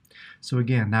direction. So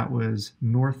again, that was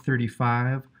north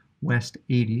 35, west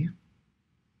 80.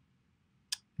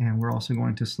 And we're also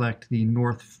going to select the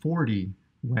north 40,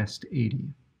 west 80.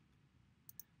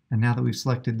 And now that we've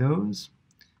selected those,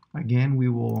 again, we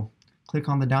will click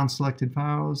on the down selected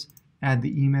files, add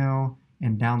the email,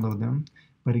 and download them.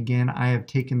 But again, I have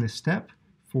taken this step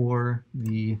for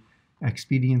the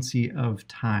expediency of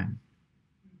time.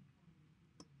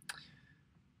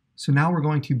 So now we're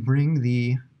going to bring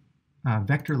the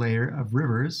vector layer of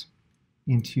rivers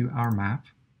into our map,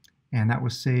 and that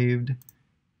was saved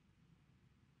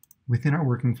within our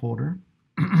working folder.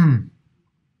 And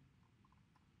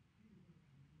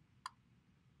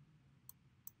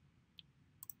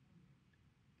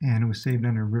it was saved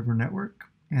under river network,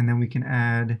 and then we can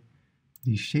add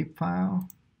the shapefile,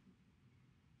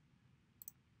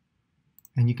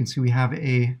 and you can see we have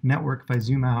a network. If I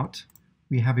zoom out,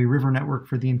 we have a river network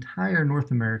for the entire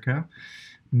North America.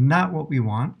 Not what we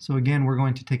want. So again, we're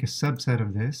going to take a subset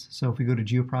of this. So if we go to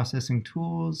geoprocessing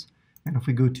tools, and if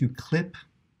we go to clip,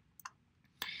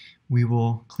 we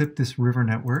will clip this river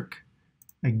network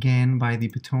again by the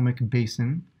Potomac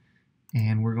Basin,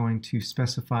 and we're going to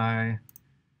specify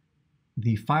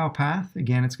the file path.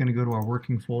 Again, it's going to go to our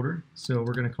working folder. So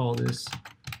we're going to call this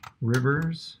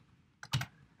rivers,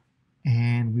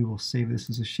 and we will save this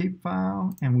as a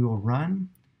shapefile, and we will run.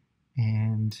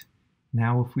 And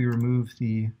Now if we remove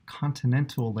the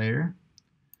continental layer,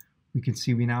 we can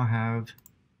see we now have,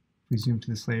 if we zoom to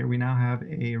this layer, we now have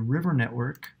a river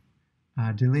network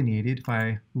delineated. If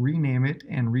I rename it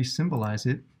and re-symbolize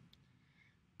it,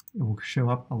 it will show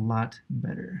up a lot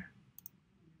better.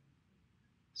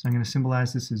 So I'm going to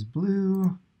symbolize this as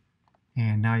blue,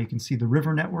 and now you can see the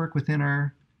river network within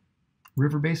our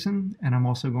river basin, and I'm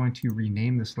also going to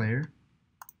rename this layer,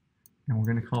 and we're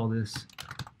going to call this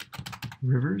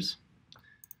rivers.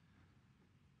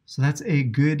 So that's a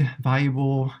good,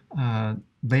 valuable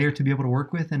layer to be able to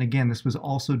work with, and again, this was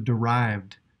also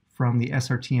derived from the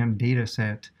SRTM data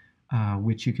set,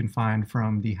 which you can find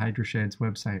from the Hydrosheds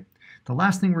website. The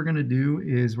last thing we're going to do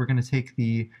is we're going to take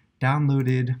the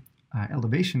downloaded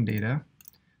elevation data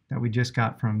that we just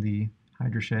got from the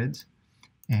Hydrosheds,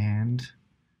 and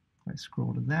if I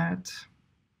scroll to that,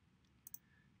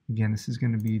 again, this is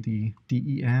going to be the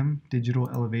DEM, digital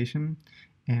elevation,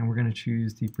 and we're going to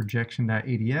choose the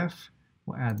projection.adf.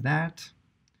 We'll add that,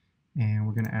 and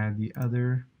we're going to add the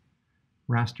other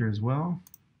raster as well.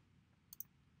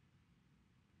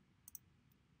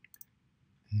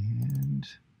 And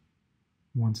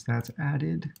once that's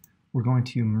added, we're going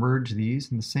to merge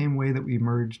these in the same way that we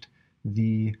merged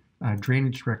the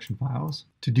drainage direction files.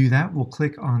 To do that, we'll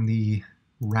click on the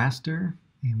raster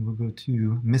and we'll go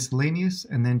to miscellaneous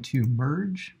and then to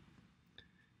merge.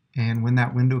 And when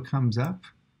that window comes up,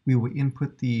 we will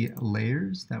input the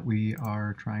layers that we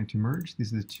are trying to merge.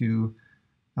 These are the two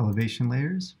elevation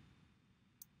layers.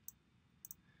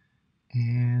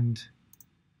 And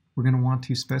we're going to want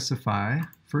to specify,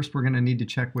 first we're going to need to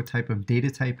check what type of data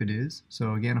type it is.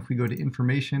 So again, if we go to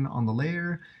information on the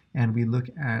layer and we look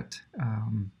at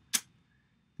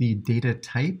the data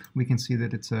type, we can see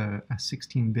that it's a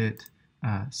 16-bit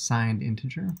signed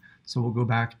integer. So we'll go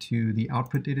back to the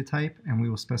output data type and we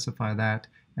will specify that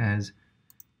as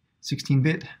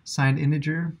 16-bit signed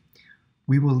integer.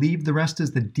 We will leave the rest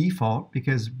as the default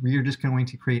because we are just going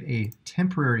to create a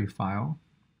temporary file.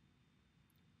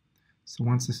 So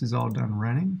once this is all done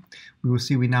running, we will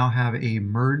see we now have a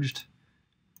merged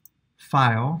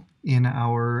file in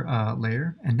our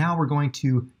layer, and now we're going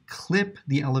to clip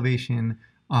the elevation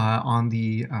on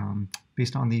the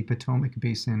based on the Potomac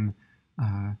Basin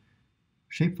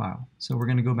shapefile. So we're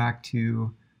going to go back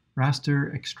to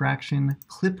raster extraction,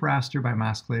 clip raster by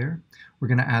mask layer. We're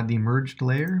going to add the merged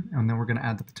layer, and then we're going to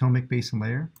add the Potomac Basin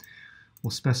layer.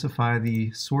 We'll specify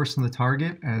the source and the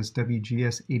target as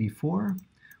WGS84.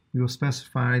 We will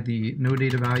specify the no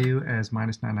data value as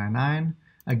 -999.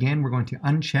 Again, we're going to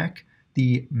uncheck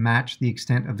the match the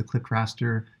extent of the clipped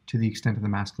raster to the extent of the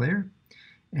mask layer.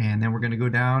 And then we're going to go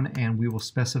down and we will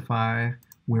specify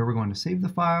where we're going to save the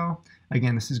file.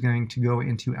 Again, this is going to go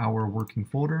into our working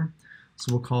folder.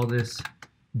 So we'll call this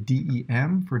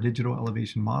DEM for digital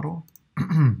elevation model.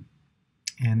 And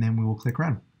then we will click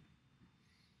run.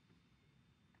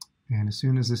 And as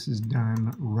soon as this is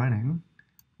done running,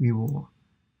 we will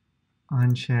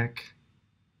uncheck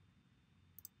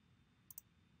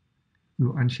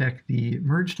the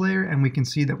merged layer, and we can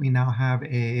see that we now have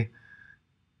a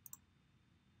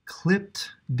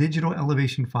clipped digital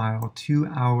elevation file to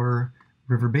our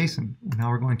river basin.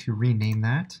 Now we're going to rename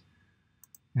that,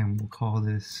 and we'll call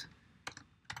this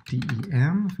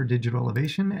DEM for digital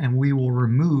elevation, and we will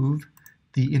remove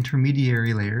the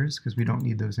intermediary layers because we don't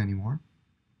need those anymore.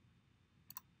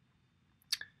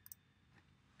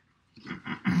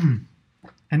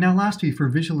 And now lastly, for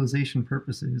visualization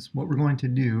purposes, what we're going to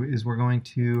do is we're going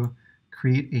to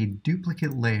create a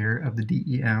duplicate layer of the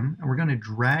DEM, and we're going to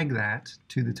drag that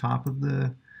to the top of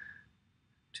the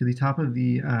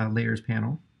layers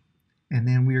panel. And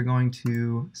then we are going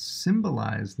to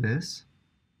symbolize this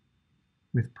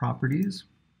with properties.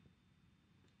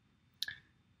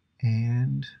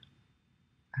 And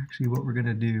actually what we're going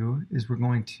to do is we're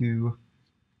going to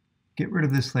get rid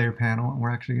of this layer panel, and we're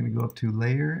actually going to go up to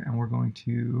layer, and we're going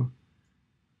to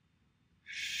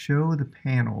show the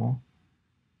panel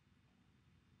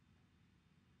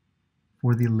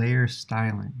for the layer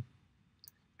styling.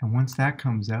 And once that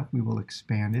comes up, we will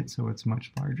expand it so it's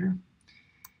much larger.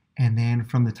 And then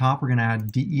from the top, we're going to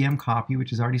add DEM copy,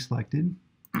 which is already selected.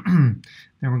 Then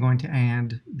we're going to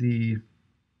add the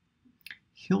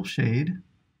hillshade.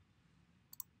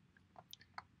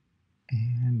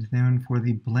 And then for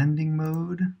the blending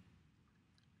mode,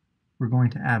 we're going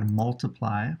to add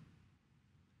multiply.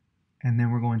 And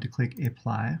then we're going to click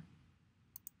apply.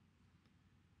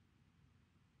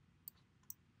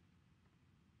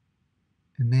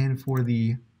 And then for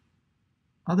the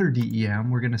other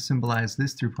DEM, we're going to symbolize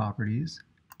this through properties.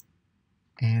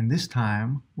 And this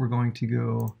time, we're going to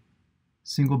go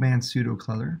single band pseudo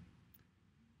color.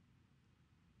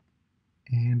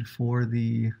 And for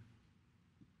the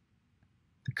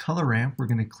color ramp, we're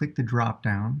going to click the drop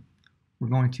down. We're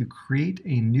going to create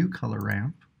a new color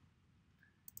ramp.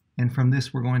 And from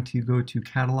this, we're going to go to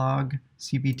Catalog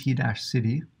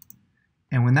CPT-City.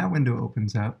 And when that window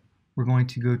opens up, we're going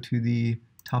to go to the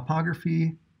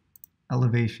Topography,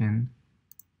 Elevation.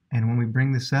 And when we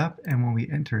bring this up and when we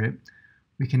enter it,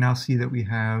 we can now see that we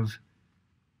have,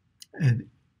 you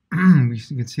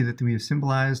can see that we have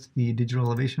symbolized the digital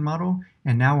elevation model.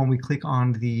 And now when we click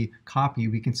on the copy,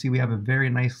 we can see we have a very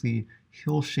nicely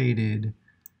hill-shaded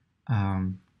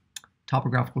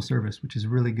topographical surface, which is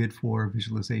really good for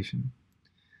visualization.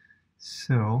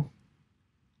 So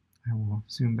I will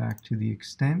zoom back to the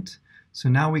extent. So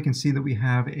now we can see that we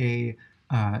have a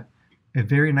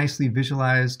very nicely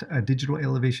visualized digital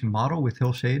elevation model with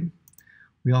hill shade.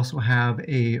 We also have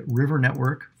a river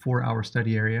network for our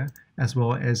study area, as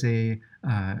well as a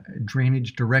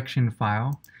drainage direction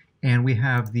file. And we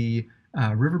have the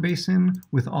river basin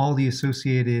with all the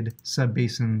associated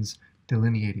sub-basins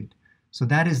delineated. So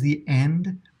that is the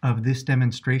end of this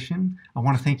demonstration. I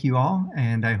want to thank you all,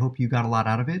 and I hope you got a lot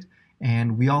out of it.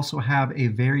 And we also have a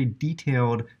very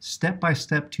detailed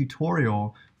step-by-step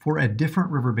tutorial for a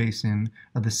different river basin,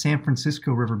 the San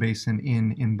Francisco River Basin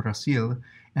in Brazil.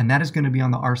 And that is going to be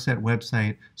on the ARSET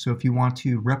website. So if you want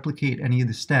to replicate any of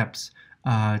the steps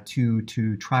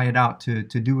to try it out, to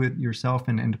do it yourself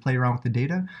and to play around with the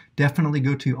data, definitely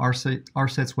go to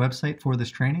ARSET's website for this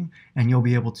training, and you'll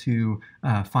be able to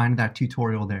find that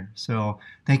tutorial there. So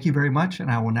thank you very much,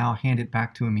 and I will now hand it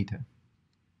back to Amita.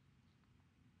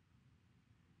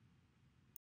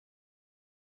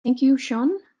 Thank you,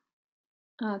 Sean.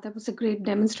 That was a great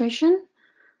demonstration.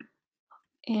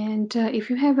 And if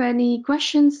you have any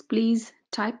questions, please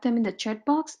type them in the chat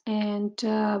box, and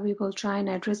we will try and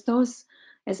address those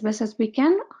as best as we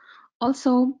can.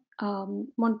 Also,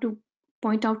 want to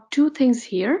point out two things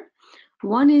here.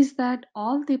 One is that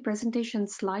all the presentation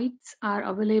slides are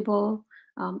available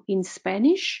in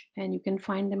Spanish, and you can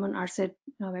find them on ARSET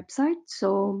website.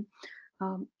 So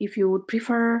if you would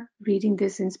prefer reading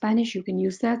this in Spanish, you can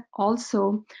use that.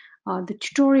 Also, the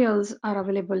tutorials are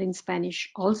available in Spanish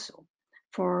also,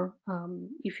 for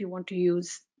if you want to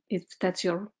use, if that's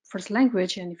your first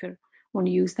language, and if you want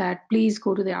to use that, please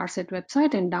go to the ARSET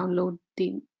website and download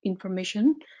the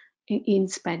information in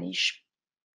Spanish.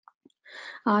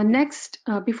 Next,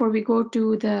 before we go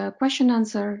to the question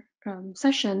answer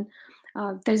session,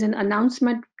 there's an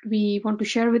announcement we want to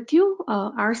share with you.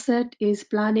 ARSET is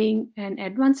planning an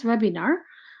advanced webinar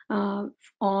on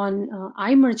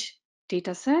iMerge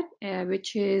dataset,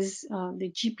 which is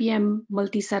the GPM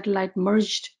multi-satellite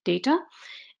merged data.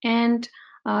 And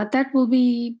that will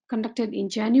be conducted in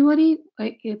January.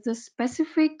 The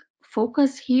specific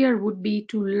focus here would be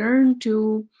to learn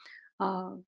to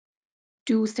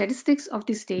do statistics of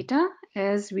this data,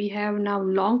 as we have now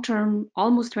long-term,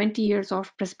 almost 20 years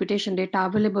of precipitation data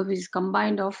available, which is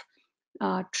combined of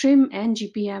TRIM and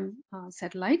GPM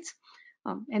satellites.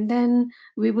 And then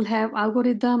we will have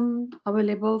algorithm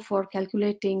available for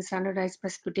calculating standardized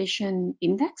precipitation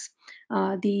index.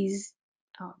 These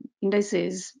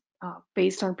indices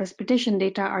based on precipitation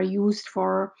data are used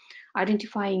for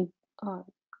identifying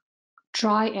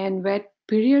dry and wet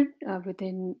period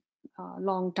within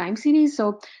long time series.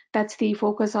 So that's the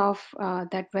focus of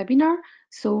that webinar.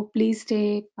 So please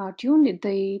stay tuned.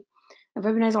 The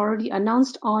webinar is already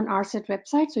announced on ARSET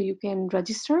website, so you can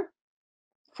register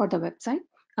for the website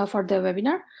for the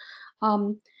webinar.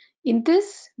 In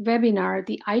this webinar,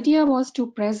 the idea was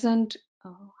to present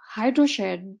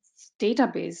hydrosheds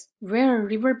database where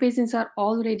river basins are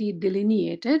already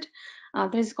delineated.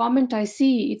 There's a comment I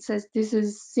see, it says this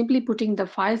is simply putting the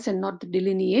files and not the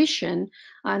delineation.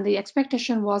 And the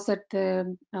expectation was that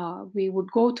we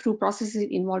would go through processes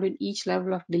involved in each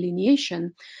level of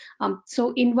delineation.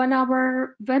 So in 1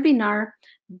 hour webinar,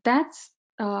 that's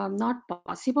not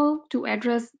possible to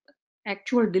address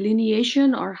actual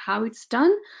delineation or how it's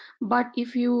done. But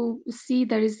if you see,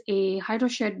 there is a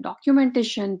hydroshed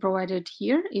documentation provided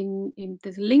here, in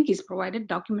this link is provided,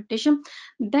 documentation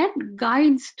that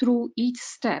guides through each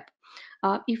step.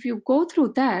 If you go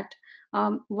through that,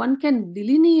 one can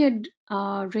delineate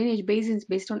drainage basins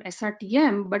based on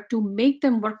SRTM, but to make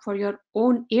them work for your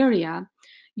own area,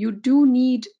 you do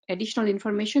need additional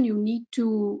information. You need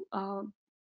to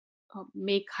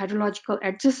make hydrological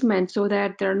adjustments so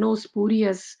that there are no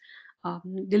spurious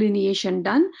delineation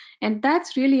done. And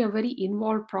that's really a very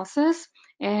involved process.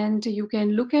 And you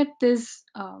can look at this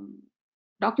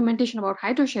documentation about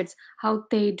hydrosheds, how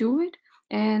they do it.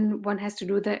 And one has to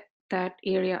do that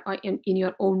area in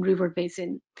your own river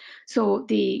basin. So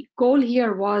the goal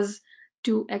here was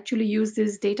to actually use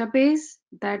this database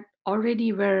that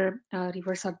already where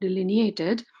rivers are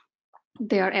delineated.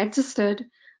 They are adjusted,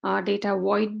 data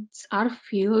voids are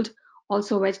filled,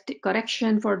 also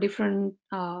correction for different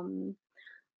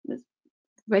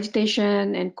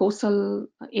vegetation and coastal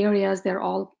areas, they're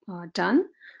all done.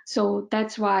 So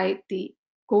that's why the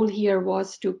goal here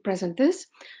was to present this.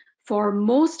 For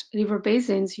most river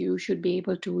basins, you should be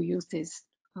able to use this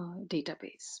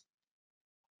database.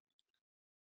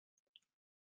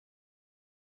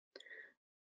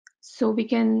 So we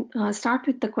can start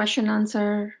with the question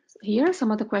answer here.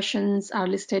 Some of the questions are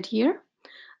listed here.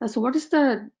 So what is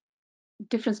the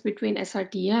difference between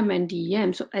SRTM and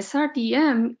DEM? So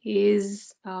SRTM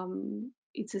is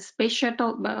it's a space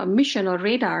shuttle mission or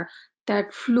radar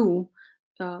that flew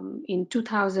in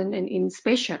 2000 and in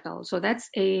space shuttle. So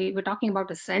we're talking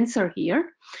about a sensor here,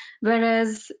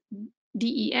 whereas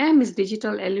DEM is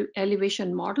digital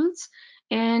elevation models.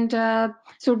 And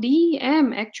so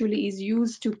DEM actually is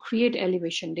used to create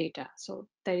elevation data. So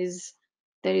there is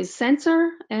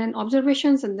sensor and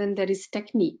observations, and then there is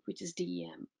technique, which is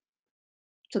DEM.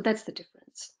 So that's the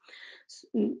difference.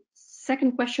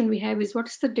 Second question we have is, what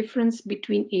is the difference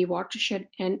between a watershed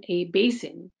and a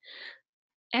basin?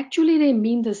 Actually, they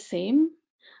mean the same.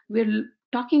 We're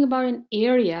talking about an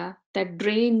area that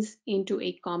drains into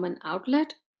a common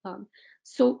outlet.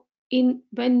 So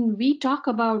when we talk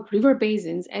about river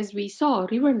basins, as we saw,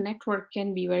 river network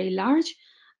can be very large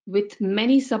with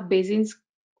many sub-basins,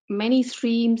 many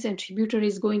streams and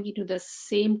tributaries going into the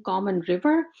same common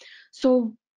river.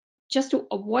 So just to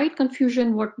avoid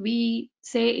confusion, what we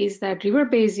say is that river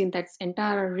basin, that's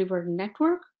entire river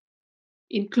network,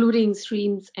 including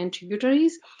streams and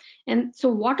tributaries. And so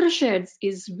watersheds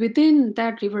is within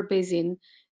that river basin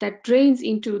that drains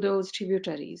into those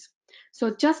tributaries.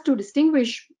 So just to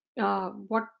distinguish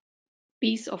what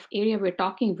piece of area we're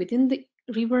talking within the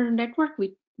river network,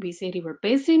 we say river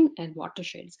basin and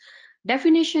watersheds.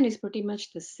 Definition is pretty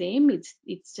much the same.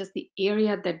 It's just the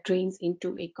area that drains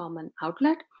into a common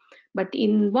outlet. But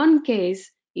in one case,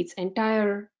 it's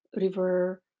entire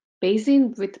river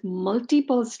basin with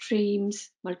multiple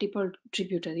streams, multiple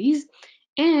tributaries,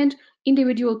 and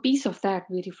individual piece of that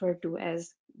we refer to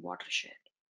as watershed.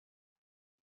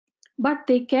 But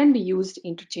they can be used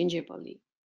interchangeably.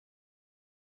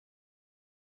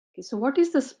 Okay, so what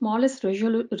is the smallest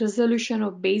resolution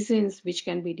of basins which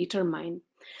can be determined?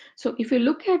 So if you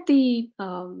look at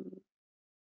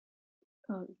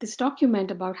this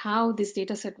document about how this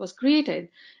data set was created,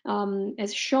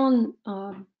 as Sean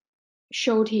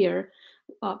showed here,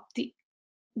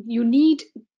 you need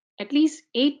at least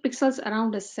 8 pixels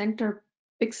around a center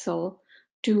pixel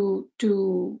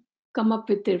to come up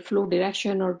with the flow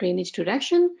direction or drainage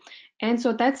direction. And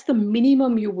so that's the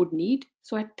minimum you would need.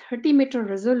 So at 30-meter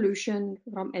resolution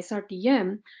from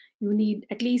SRTM, you need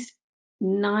at least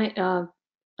 3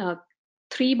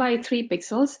 by 3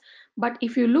 pixels. But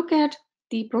if you look at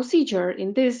the procedure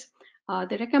in this,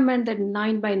 they recommend that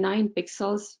 9 by 9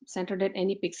 pixels centered at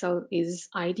any pixel is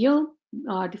ideal.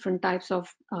 Different types of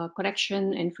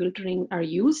correction and filtering are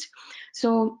used.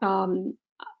 So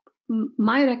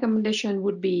my recommendation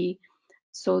would be,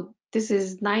 so this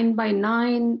is 9 by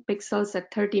 9 pixels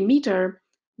at 30 meter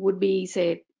would be,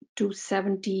 say,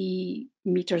 270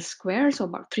 meters square, so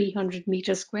about 300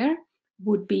 meters square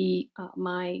would be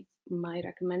my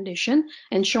recommendation.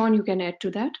 And Sean, you can add to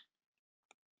that.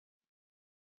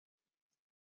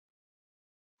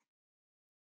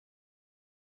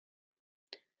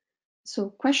 So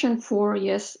question 4,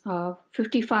 yes,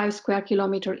 55 square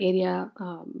kilometer area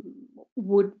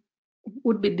would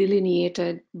be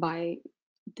delineated by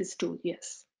this tool,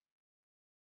 yes.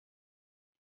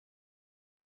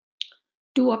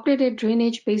 Do updated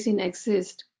drainage basin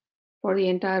exist for the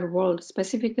entire world?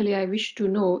 Specifically, I wish to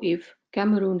know if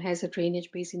Cameroon has a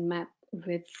drainage basin map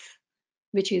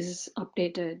which is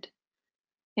updated.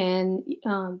 And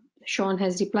Sean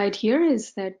has replied here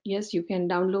is that, yes, you can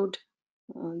download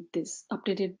this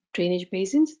updated drainage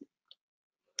basins.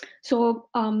 So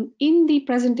in the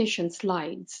presentation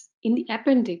slides, in the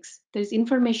appendix, there's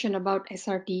information about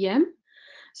SRTM.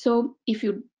 So if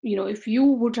you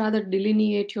would rather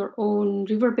delineate your own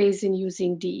river basin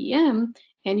using DEM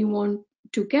and you want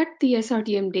to get the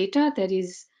SRTM data, there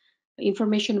is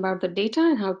information about the data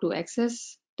and how to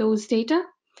access those data.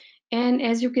 And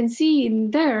as you can see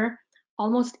in there,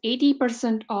 almost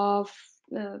 80% of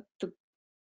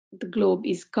the globe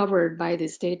is covered by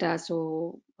this data.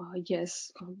 So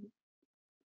yes,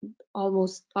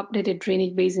 almost updated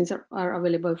drainage basins are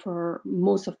available for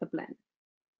most of the planet.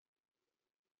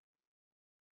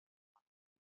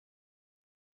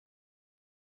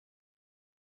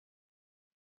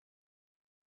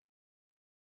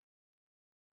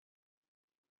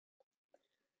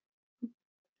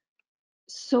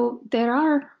 So there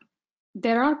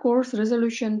are coarse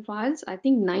resolution files. I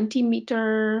think 90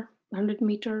 meter, 100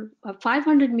 meter,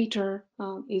 500 meter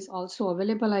is also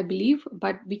available, I believe,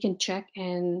 but we can check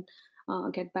and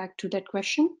get back to that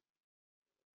question.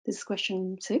 This is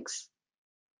question 6.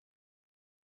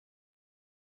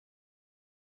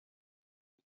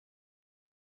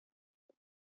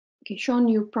 Okay, Sean,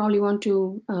 you probably want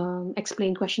to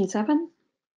explain question 7.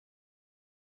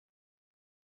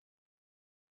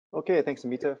 Okay, thanks,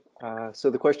 Amita. So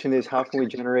the question is, how can we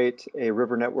generate a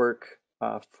river network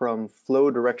from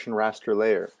flow direction raster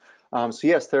layer? So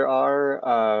yes, there are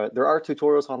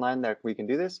tutorials online that we can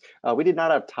do this. We did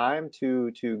not have time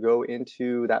to go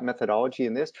into that methodology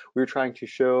in this. We were trying to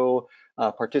show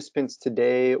participants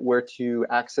today where to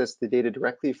access the data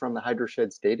directly from the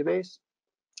Hydrosheds database.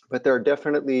 But there are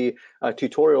definitely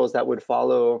tutorials that would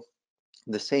follow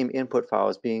the same input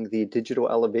files, being the digital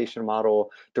elevation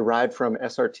model derived from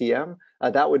SRTM.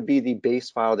 That would be the base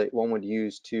file that one would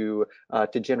use to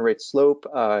generate slope,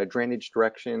 drainage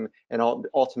direction, and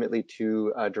ultimately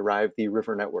to derive the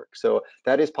river network. So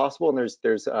that is possible, and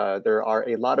there are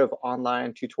a lot of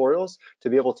online tutorials to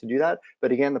be able to do that.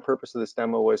 But again, the purpose of this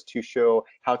demo was to show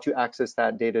how to access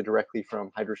that data directly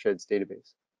from Hydrosheds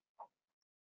database.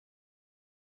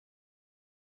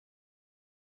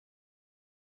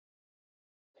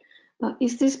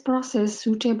 Is this process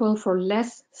suitable for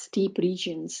less steep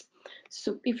regions?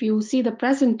 So if you see the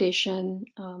presentation,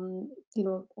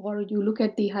 or you look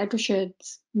at the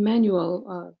Hydrosheds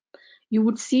manual, you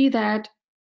would see that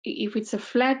if it's a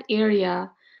flat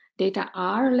area, data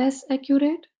are less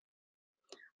accurate,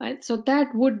 right? So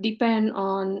that would depend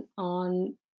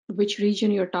on which region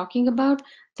you're talking about.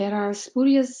 There are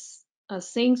spurious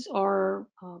sinks or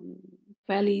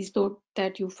valleys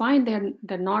that you find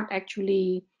they're not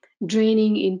actually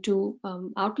draining into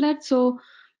outlets. So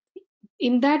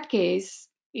in that case,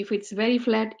 if it's very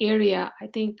flat area, I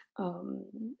think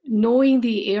knowing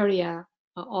the area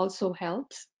also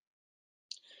helps.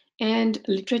 And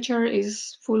literature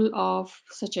is full of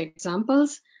such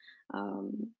examples.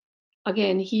 Um,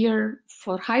 Again, here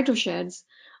for hydrosheds,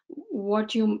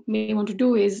 what you may want to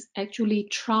do is actually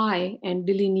try and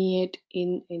delineate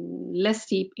in less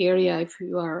steep area if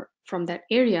you are from that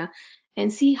area,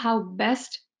 and see how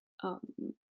best um,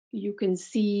 you can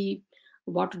see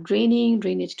water draining,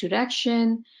 drainage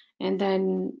direction, and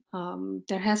then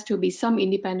there has to be some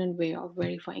independent way of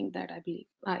verifying that, I believe,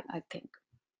 I think,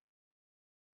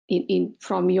 in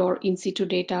from your in situ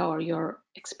data or your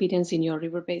experience in your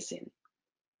river basin.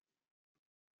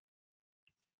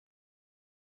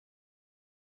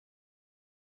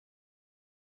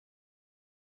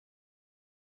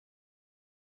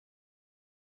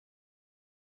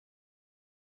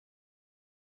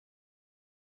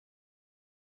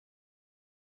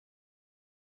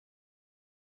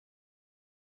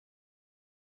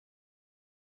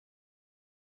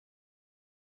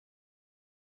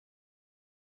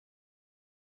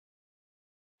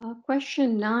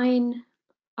 Question 9,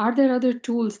 are there other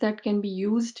tools that can be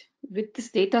used with this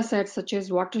data set, such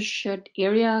as watershed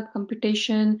area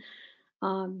computation,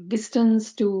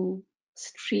 distance to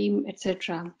stream,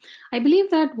 etc.? I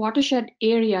believe that watershed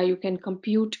area you can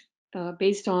compute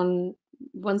based on,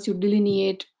 once you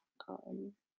delineate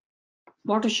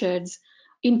watersheds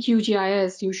in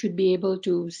QGIS, you should be able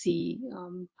to see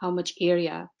how much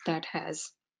area that has.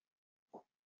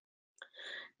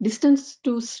 Distance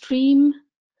to stream,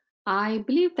 I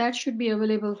believe that should be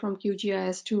available from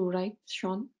QGIS too, right,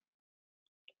 Sean?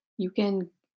 You can,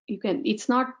 it's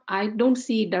not, I don't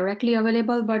see directly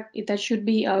available, but that should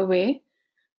be a way.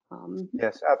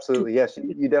 Yes, To, absolutely. Yes,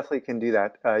 you definitely can do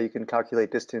that. You can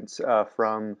calculate distance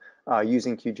from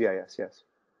using QGIS, yes.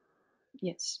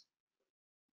 yes.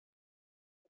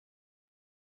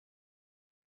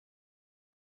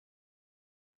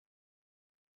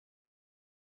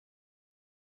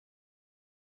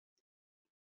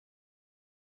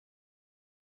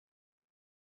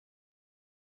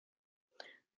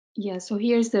 Yeah, so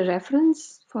here's the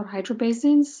reference for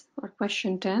hydrobasins, or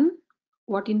question 10.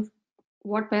 What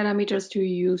parameters do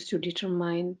you use to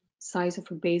determine size of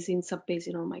a basin,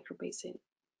 sub-basin, or microbasin?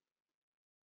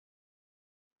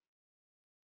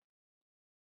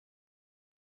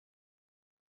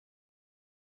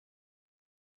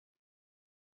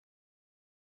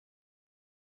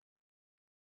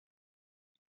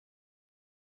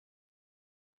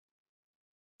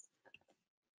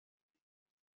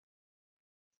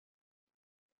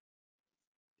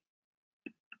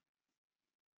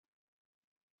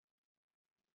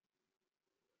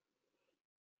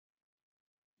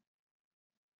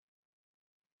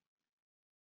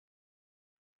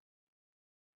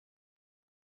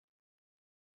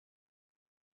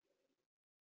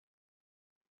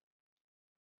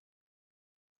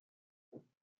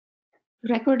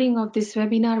 Recording of this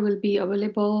webinar will be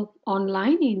available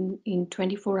online in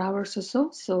 24 hours or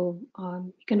so. So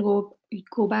you can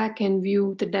go back and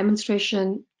view the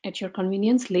demonstration at your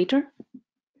convenience later.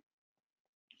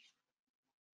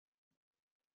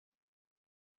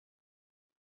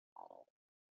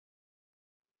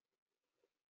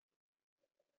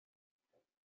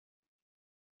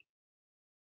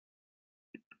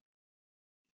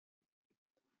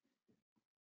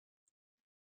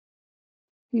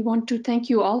 We want to thank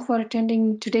you all for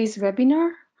attending today's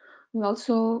webinar. We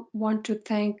also want to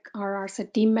thank our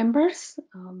ARSET team members,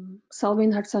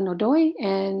 Salvin Hudson-Odoi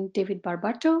and David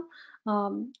Barbato.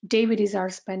 David is our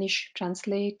Spanish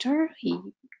translator.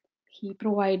 He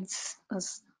provides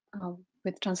us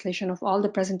with translation of all the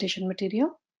presentation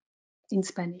material in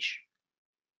Spanish.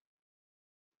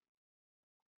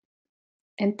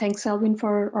 And thanks, Alvin,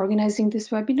 for organizing this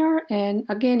webinar. And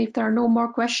again, if there are no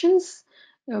more questions,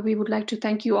 we would like to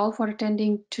thank you all for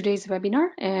attending today's webinar.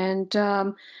 And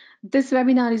this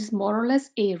webinar is more or less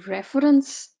a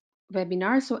reference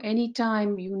webinar. So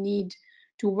anytime you need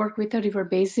to work with a river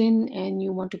basin and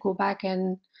you want to go back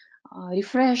and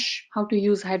refresh how to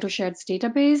use Hydroshed's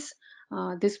database,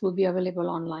 this will be available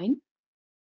online.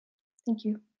 Thank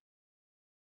you.